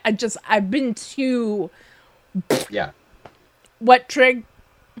 I've been too... Yeah. What, Trig?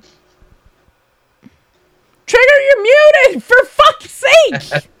 Trigger, you're muted! For fuck's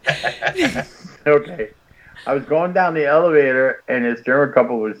sake! Okay. I was going down the elevator, and this German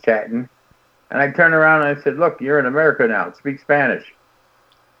couple was chatting. And I turned around and I said, look, you're in America now. Speak Spanish.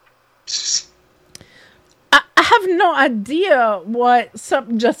 I have no idea what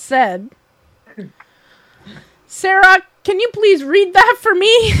something just said. Sarah, can you please read that for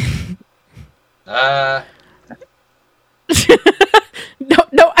me?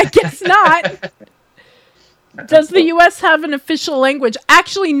 No, I guess not. Does the U.S. have an official language?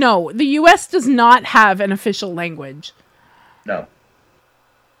 Actually, no. The U.S. does not have an official language. No.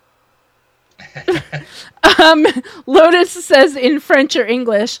 Lotus says in French or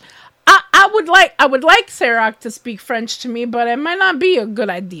English, I would like Sarah to speak French to me, but it might not be a good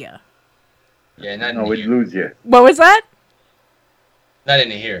idea. Yeah, not No, in we'd here. lose you. What was that? Not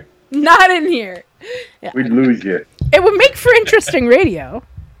in here. Not in here. Yeah. We'd lose you. It would make for interesting radio.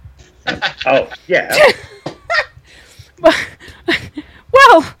 Oh, yeah.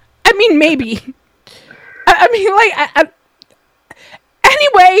 Well, I mean, maybe. I mean,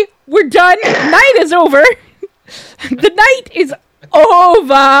 anyway, we're done. Night is over. The night is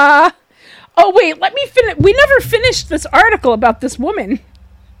over. Oh, wait, let me finish. We never finished this article about this woman.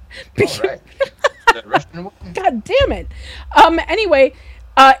 All right. The Russian woman? God damn it. Anyway,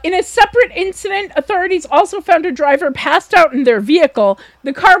 in a separate incident, authorities also found a driver passed out in their vehicle.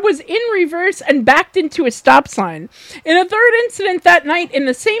 The car was in reverse and backed into a stop sign. In a third incident that night in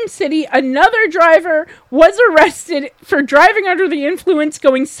the same city, another driver was arrested for driving under the influence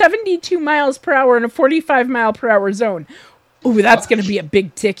going 72 miles per hour in a 45 mile per hour zone. Ooh, that's going to be a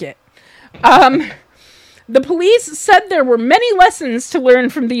big ticket. The police said there were many lessons to learn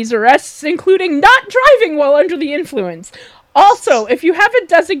from these arrests, including not driving while under the influence. Also, if you have a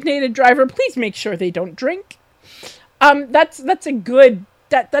designated driver, please make sure they don't drink. That's a good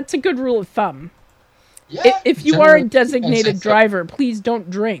rule of thumb. Yeah, If you are a designated driver, please don't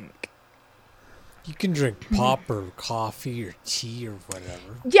drink. You can drink pop or coffee or tea or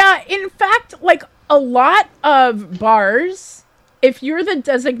whatever. Yeah, in fact, like a lot of bars, if you're the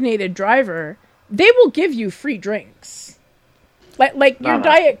designated driver, they will give you free drinks. Like your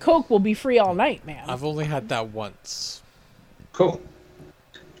Diet Coke will be free all night, man. I've only had that once. Cool.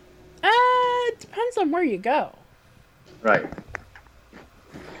 It depends on where you go. Right.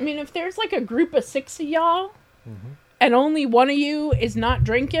 I mean, if there's like a group of 6 of y'all, and only one of you is not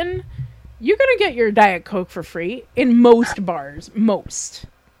drinking, you're gonna get your Diet Coke for free in most bars. Most.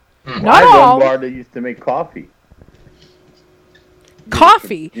 Not all. One bar that used to make coffee.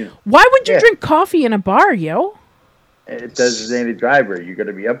 Coffee? Yeah. Why would you drink coffee in a bar, yo? It designated driver. You're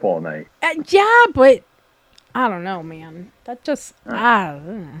gonna be up all night. Yeah, but I don't know, man. That just I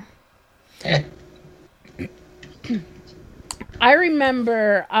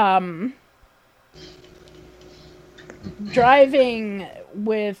remember driving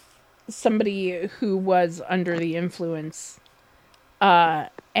with somebody who was under the influence,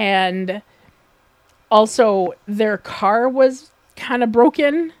 and also their car was kind of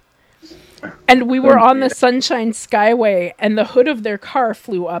broken. And we were on the Sunshine Skyway, and the hood of their car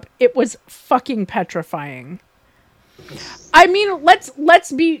flew up. It was fucking petrifying. I mean, let's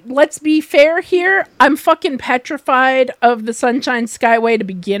be fair here. I'm fucking petrified of the Sunshine Skyway to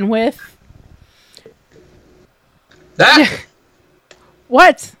begin with.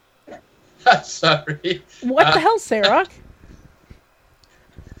 What? Sorry. What the hell, Sarah?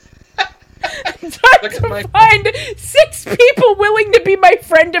 Time to find 6 people willing to be my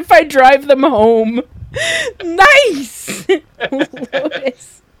friend if I drive them home. Nice!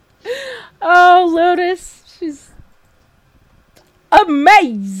 Lotus. Oh, Lotus. She's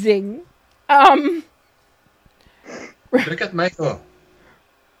amazing. Look at Michael.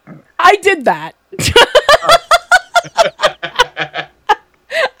 I did that.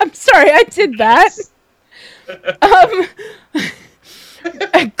 I'm sorry, I did that.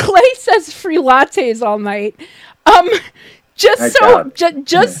 Clay says free lattes all night.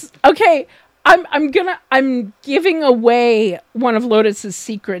 Okay. I'm giving away one of Lotus's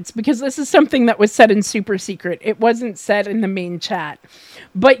secrets because this is something that was said in Super Secret. It wasn't said in the main chat.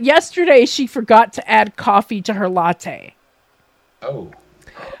 But yesterday she forgot to add coffee to her latte. Oh.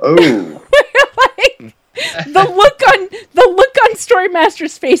 Like, the look on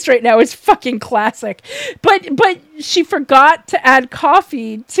Storymaster's face right now is fucking classic. But she forgot to add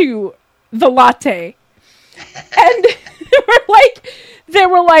coffee to the latte. And they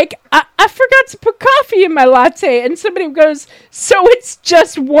were like, I forgot to put coffee in my latte. And somebody goes, so it's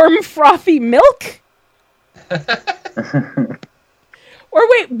just warm frothy milk? Or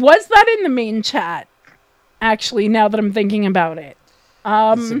wait, was that in the main chat? Actually, now that I'm thinking about it.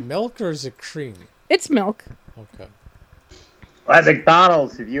 Is it milk or is it cream? It's milk. Okay. At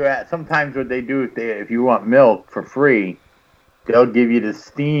McDonald's, sometimes what they do if you want milk for free, they'll give you the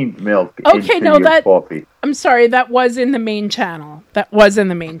steamed milk. Okay, into your coffee. I'm sorry, that was in the main channel.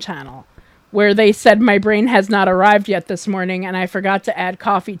 Where they said my brain has not arrived yet this morning, and I forgot to add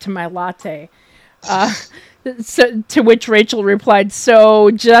coffee to my latte. So, to which Rachel replied,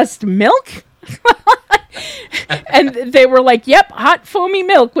 "So just milk?" And they were like, yep, hot foamy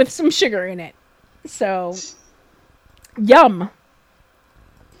milk with some sugar in it. So, yum.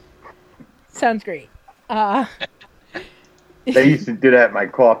 Sounds great. They used to do that in my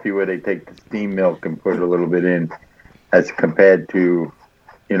coffee where they take the steamed milk and put a little bit in as compared to,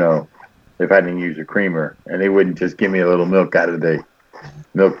 if I didn't use a creamer. And they wouldn't just give me a little milk out of the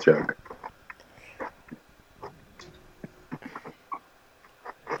milk jug.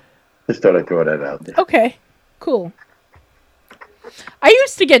 Just thought I'd throw that out there. Okay, cool. I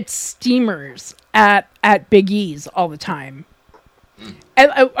used to get steamers at Big E's all the time.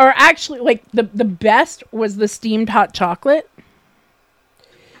 Or actually, like, the best was the steamed hot chocolate.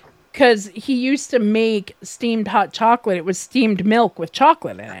 Because he used to make steamed hot chocolate. It was steamed milk with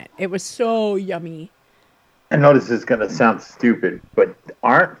chocolate in it. It was so yummy. I know this is going to sound stupid, but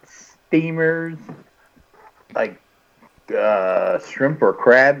aren't steamers like shrimp or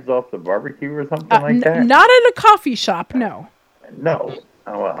crabs off the barbecue or something like that? Not at a coffee shop, no. No.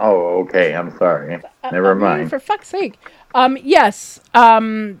 Oh, okay. I'm sorry. Never mind. For fuck's sake. Yes.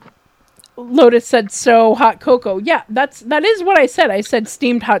 Lotus said, so hot cocoa. Yeah, that is what I said. I said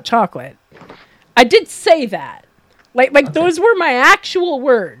steamed hot chocolate. I did say that. Like okay. Those were my actual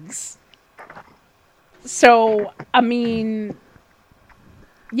words. So, I mean,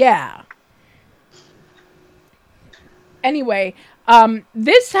 yeah. Anyway,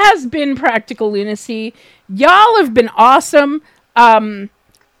 this has been Practical Lunacy. Y'all have been awesome.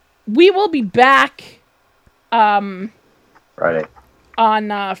 We will be back Friday.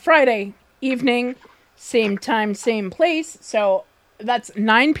 On Friday evening, same time, same place. So that's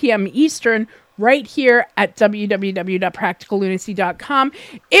 9 p.m. Eastern, right here at www.practicallunacy.com.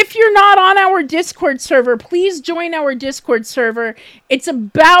 If you're not on our Discord server, please join our Discord server. It's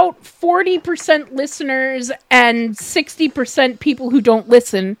about 40% listeners and 60% people who don't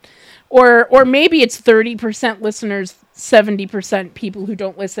listen. Or maybe it's 30% listeners, 70% people who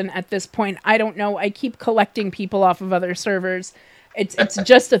don't listen at this point. I don't know. I keep collecting people off of other servers. It's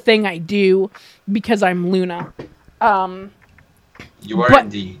just a thing I do because I'm Luna. You are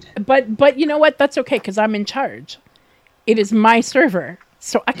indeed. But you know what? That's okay because I'm in charge. It is my server,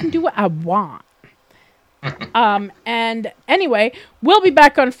 so I can do what I want. And anyway, we'll be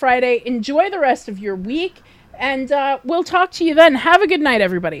back on Friday. Enjoy the rest of your week, and we'll talk to you then. Have a good night,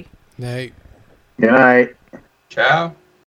 everybody. Night. Good night. Ciao.